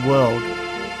control the world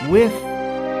with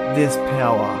this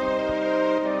power.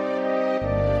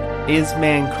 Is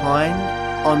mankind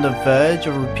on the verge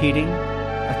of repeating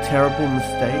a terrible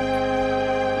mistake?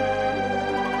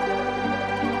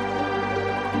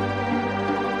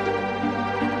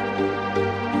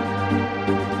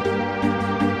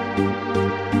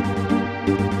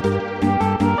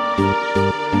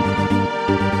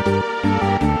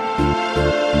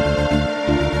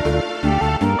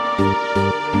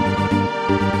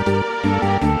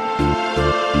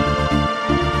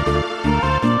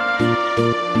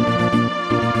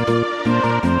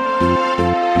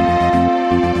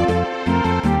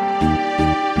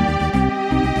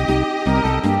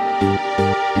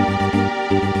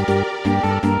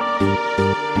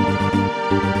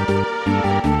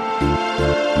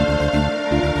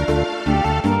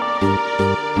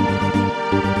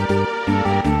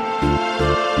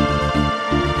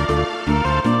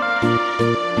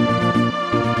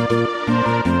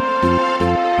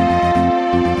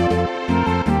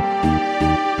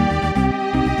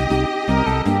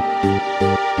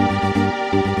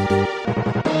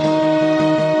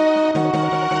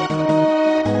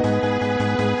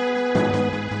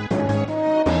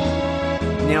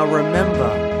 Now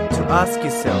remember to ask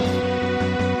yourself,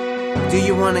 do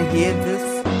you want to hear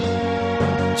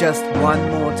this just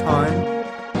one more time?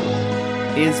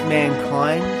 Is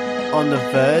mankind on the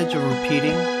verge of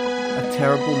repeating a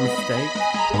terrible mistake?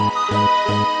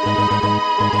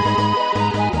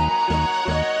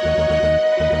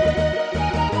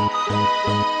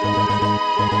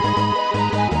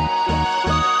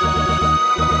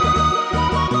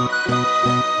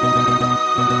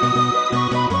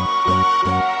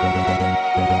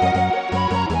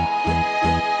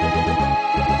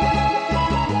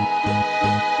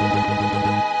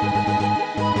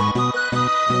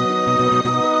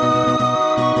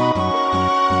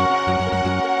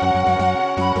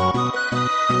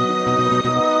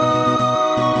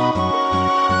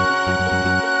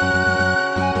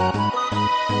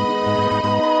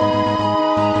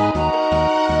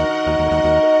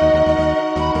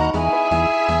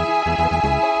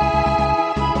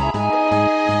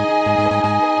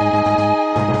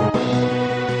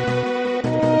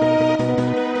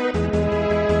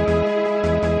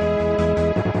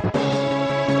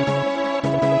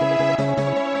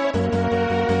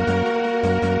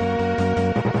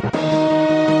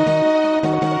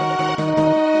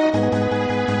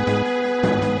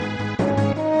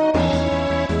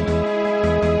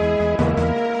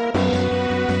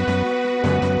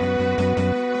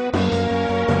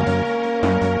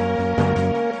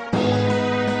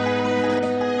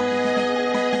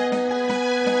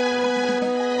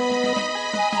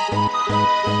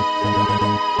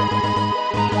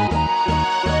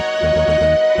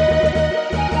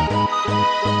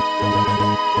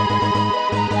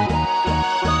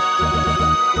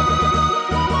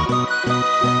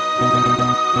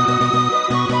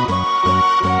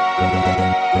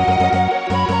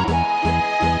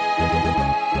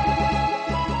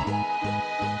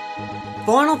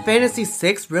 Final Fantasy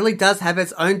VI really does have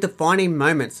its own defining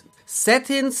moments, set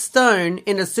in stone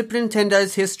in the Super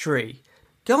Nintendo's history.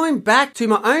 Going back to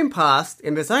my own past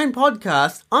in this own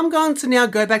podcast, I'm going to now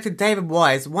go back to David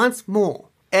Wise once more.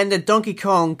 and the Donkey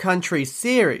Kong Country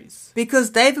series. Because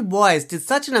David Wise did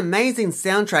such an amazing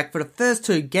soundtrack for the first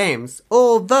 2 games,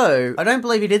 although I don't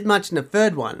believe he did much in the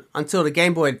third one until the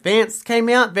Game Boy Advance came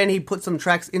out. Then he put some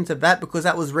tracks into that because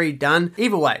that was redone.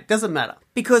 Either way, doesn't matter.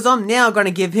 Because I'm now going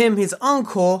to give him his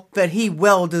encore that he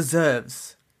well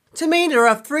deserves. To me, there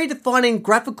are 3 defining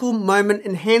graphical moment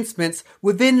enhancements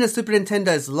within the Super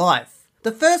Nintendo's life.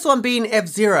 The first one being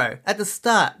F-Zero at the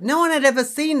start. No one had ever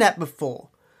seen that before.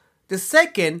 The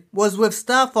second was with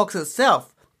Star Fox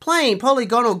itself. Playing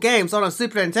polygonal games on a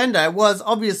Super Nintendo was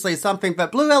obviously something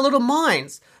that blew our little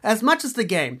minds, as much as the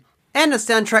game, and the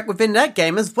soundtrack within that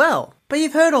game as well. But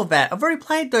you've heard all that, I've already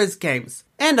played those games.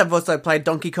 And I've also played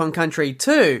Donkey Kong Country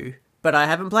 2, but I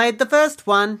haven't played the first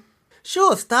one.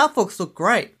 Sure, Star Fox looked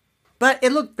great, but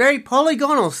it looked very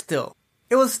polygonal still.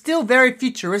 It was still very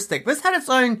futuristic. This had its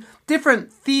own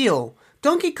different feel.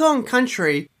 Donkey Kong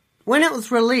Country, when it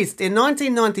was released in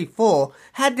 1994,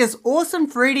 had this awesome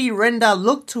 3D render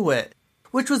look to it,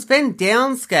 which was then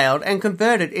downscaled and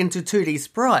converted into 2D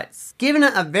sprites, giving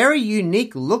it a very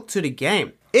unique look to the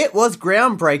game. It was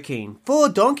groundbreaking for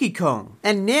Donkey Kong,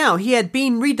 and now he had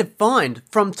been redefined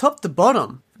from top to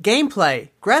bottom, gameplay,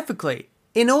 graphically,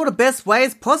 in all the best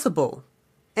ways possible,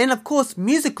 and of course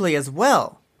musically as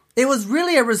well. It was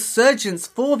really a resurgence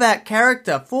for that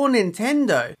character for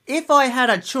Nintendo. If I had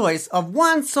a choice of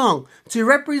one song to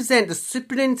represent the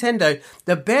Super Nintendo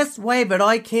the best way that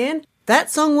I can, that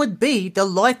song would be The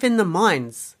Life in the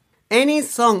Mines. Any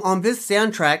song on this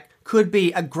soundtrack could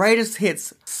be a greatest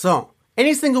hits song.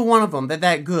 Any single one of them, they're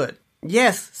that good.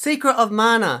 Yes, Secret of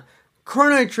Mana,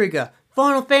 Chrono Trigger,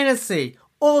 Final Fantasy,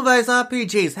 all those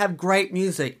RPGs have great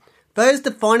music. Those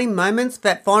defining moments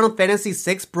that Final Fantasy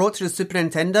VI brought to the Super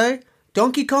Nintendo,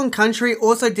 Donkey Kong Country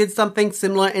also did something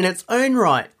similar in its own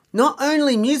right. Not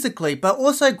only musically, but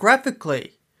also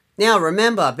graphically. Now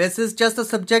remember, this is just a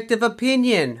subjective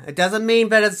opinion. It doesn't mean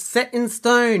that it's set in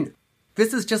stone.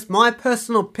 This is just my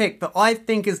personal pick that I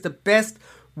think is the best,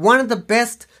 one of the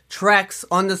best tracks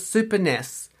on the Super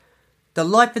NES. The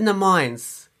Life in the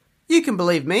Mines. You can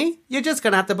believe me, you're just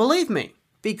gonna have to believe me.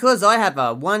 Because I have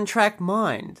a one-track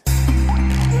mind.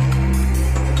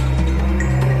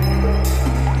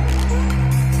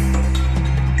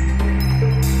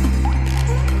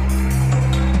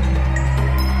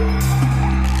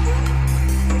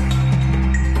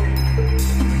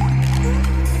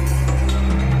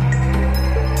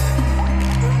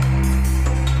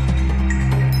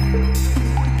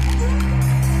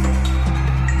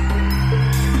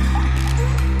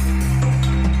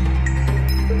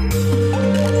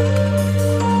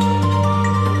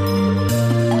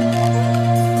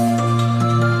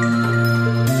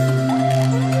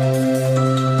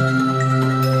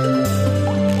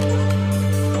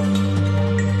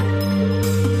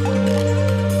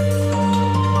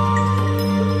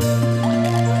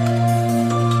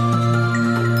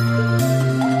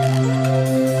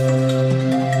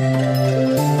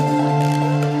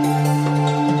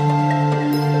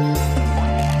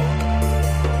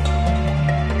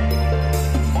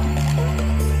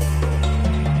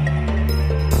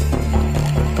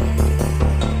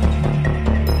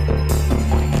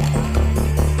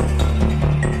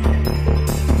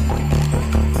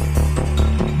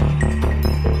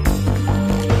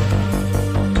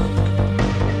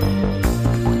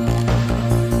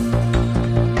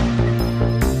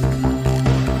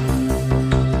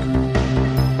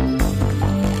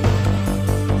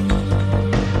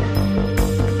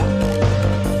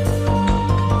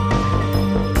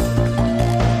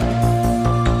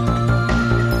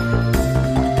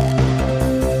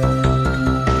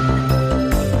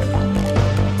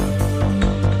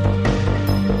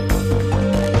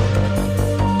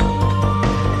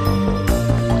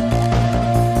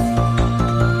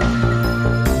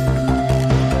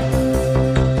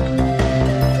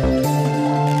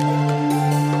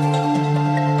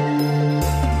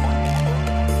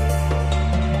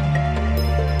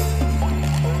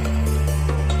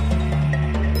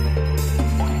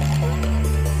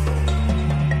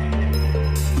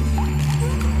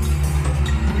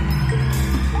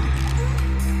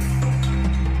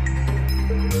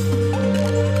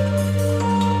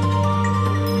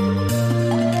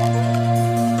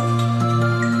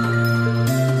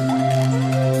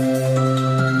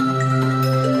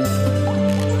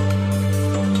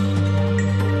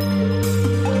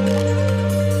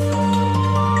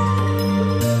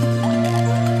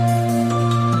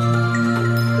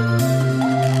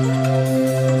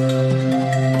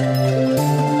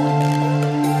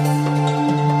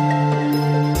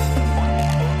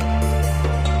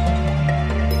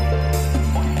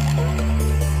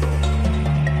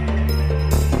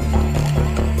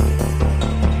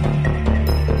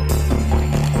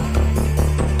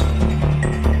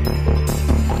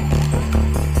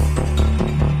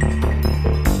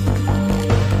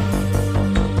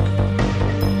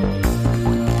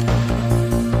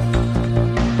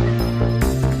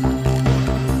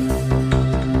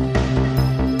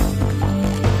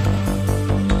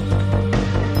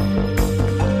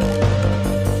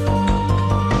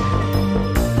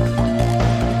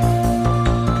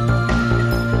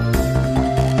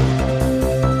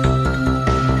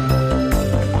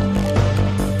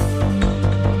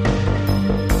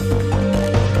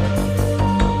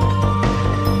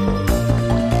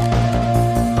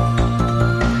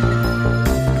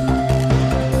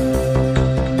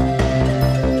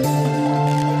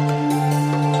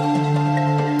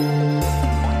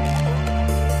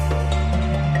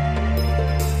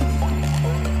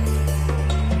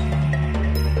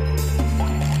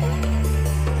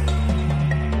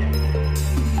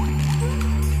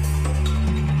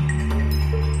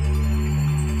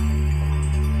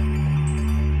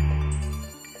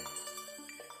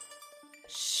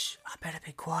 better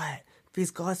be quiet.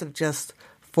 These guys have just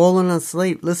fallen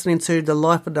asleep listening to The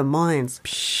Life of the Minds.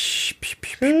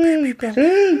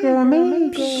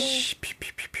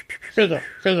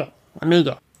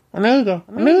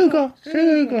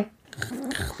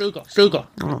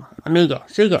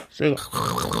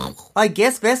 I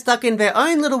guess they're stuck in their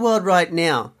own little world right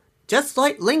now. Just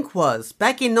like Link was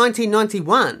back in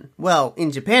 1991. Well,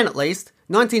 in Japan at least.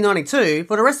 1992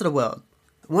 for the rest of the world.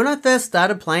 When I first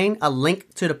started playing A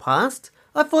Link to the Past,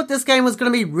 I thought this game was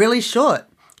going to be really short.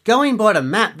 Going by the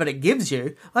map that it gives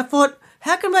you, I thought,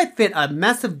 how can they fit a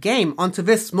massive game onto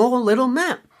this small little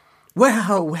map?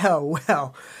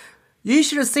 Well. You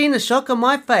should have seen the shock on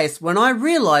my face when I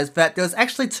realised that there was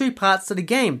actually 2 parts to the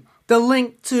game. The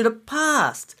Link to the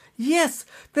Past. Yes,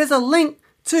 there's a link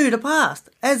to the past.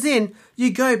 As in,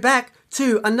 you go back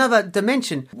to another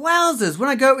dimension. Wowzers, when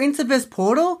I go into this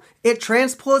portal, it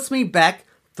transports me back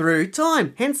through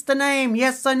time. Hence the name.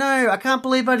 Yes, I know. I can't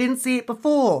believe I didn't see it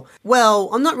before. Well,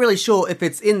 I'm not really sure if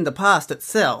it's in the past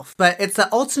itself, but it's an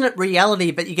alternate reality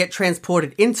that you get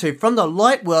transported into from the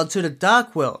light world to the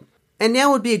dark world. And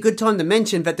now would be a good time to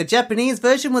mention that the Japanese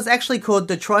version was actually called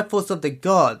the Triforce of the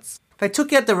Gods. They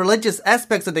took out the religious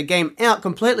aspects of the game out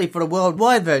completely for the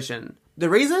worldwide version. The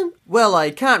reason? Well,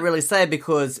 I can't really say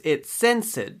because it's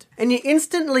censored. And you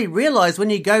instantly realise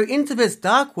when you go into this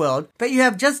dark world that you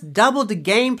have just doubled the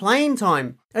game playing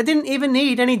time. I didn't even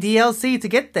need any DLC to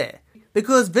get there.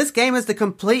 Because this game is the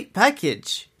complete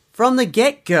package. From the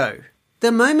get-go.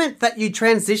 The moment that you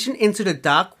transition into the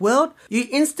dark world, you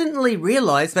instantly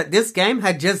realise that this game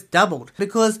had just doubled.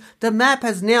 Because the map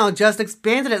has now just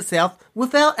expanded itself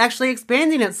without actually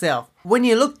expanding itself. When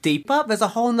you look deeper, there's a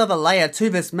whole nother layer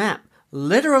to this map.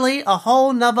 Literally a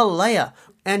whole nother layer.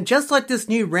 And just like this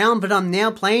new round that I'm now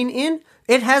playing in,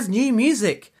 it has new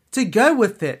music to go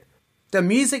with it. The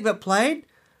music that played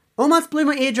almost blew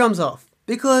my eardrums off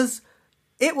because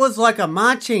it was like a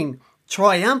marching,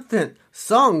 triumphant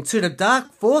song to the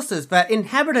dark forces that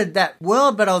inhabited that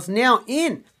world that I was now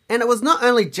in. And it was not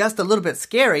only just a little bit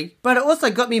scary, but it also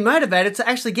got me motivated to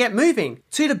actually get moving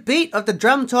to the beat of the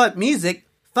drum type music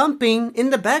thumping in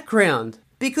the background.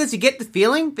 Because you get the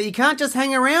feeling that you can't just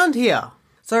hang around here.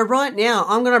 So right now,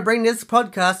 I'm going to bring this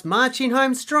podcast marching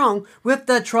home strong with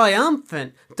the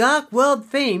triumphant Dark World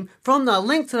theme from The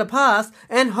Link to the Past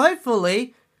and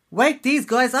hopefully wake these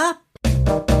guys up.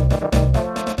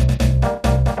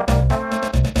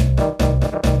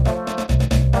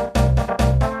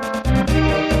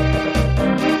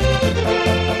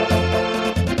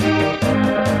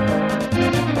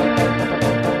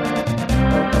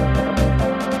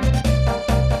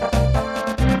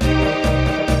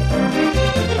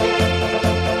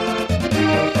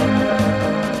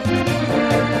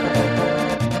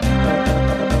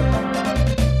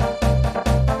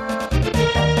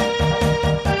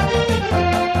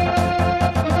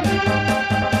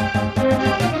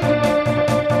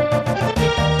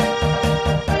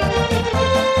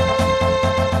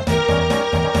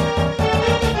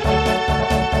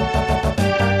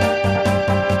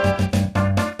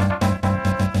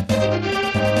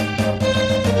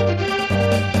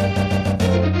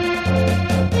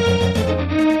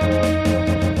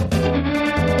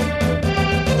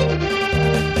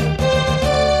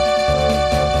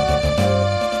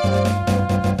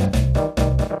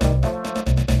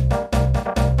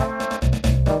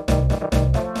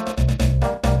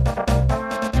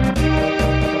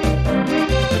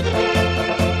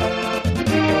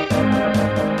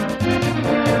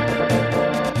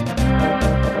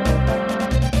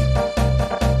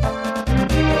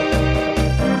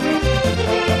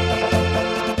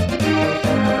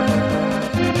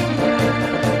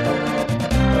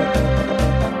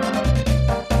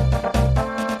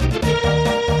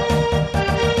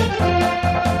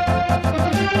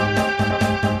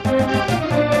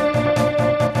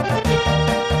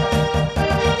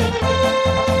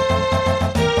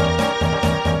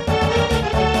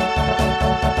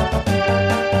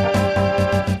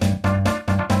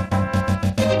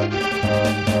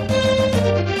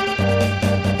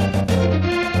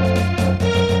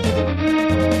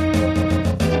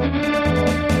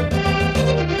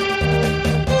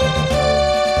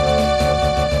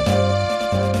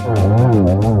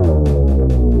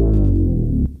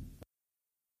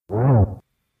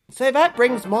 So that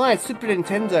brings my Super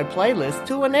Nintendo playlist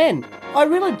to an end. I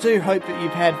really do hope that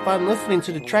you've had fun listening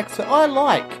to the tracks that I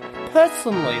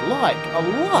personally like a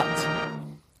lot.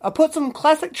 I put some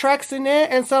classic tracks in there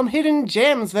and some hidden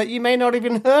gems that you may not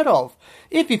even heard of.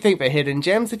 If you think they're hidden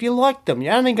gems, if you like them.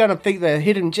 You're only going to think they're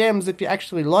hidden gems if you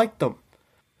actually like them.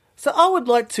 So I would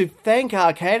like to thank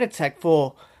Arcade Attack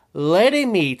for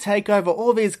letting me take over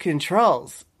all these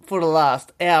controls for the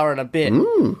last hour and a bit.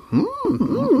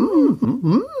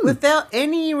 Without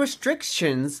any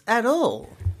restrictions at all.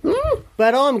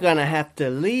 But I'm gonna have to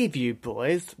leave you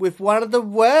boys with one of the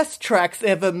worst tracks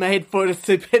ever made for the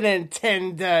Super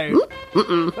Nintendo.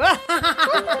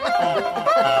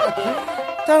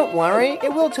 Don't worry,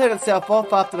 it will turn itself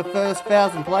off after the first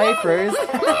 1,000 playthroughs.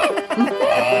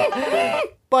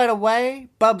 By the way,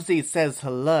 Bubsy says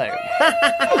hello.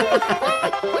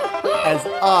 As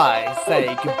I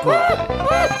say goodbye.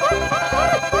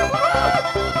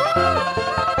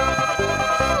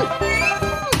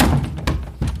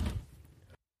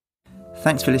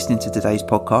 Thanks for listening to today's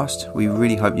podcast. We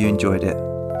really hope you enjoyed it.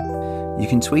 You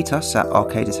can tweet us at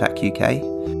Arcade Attack UK.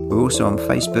 We're also on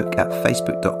Facebook at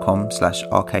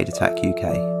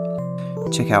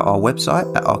facebook.com/arcadeattackuk. Check out our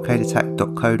website at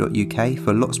arcadeattack.co.uk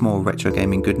for lots more retro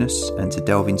gaming goodness and to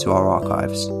delve into our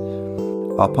archives.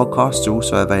 Our podcasts are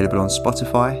also available on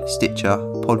Spotify, Stitcher,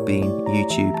 Podbean,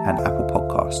 YouTube and Apple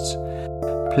Podcasts.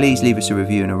 Please leave us a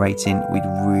review and a rating, we'd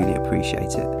really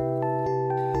appreciate it.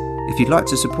 If you'd like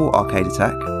to support Arcade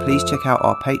Attack, please check out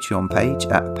our Patreon page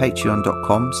at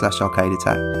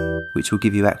patreon.com/arcadeattack, which will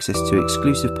give you access to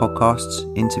exclusive podcasts,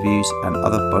 interviews and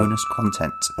other bonus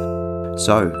content.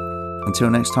 So, until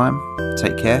next time,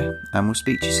 take care and we'll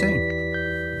speak to you soon.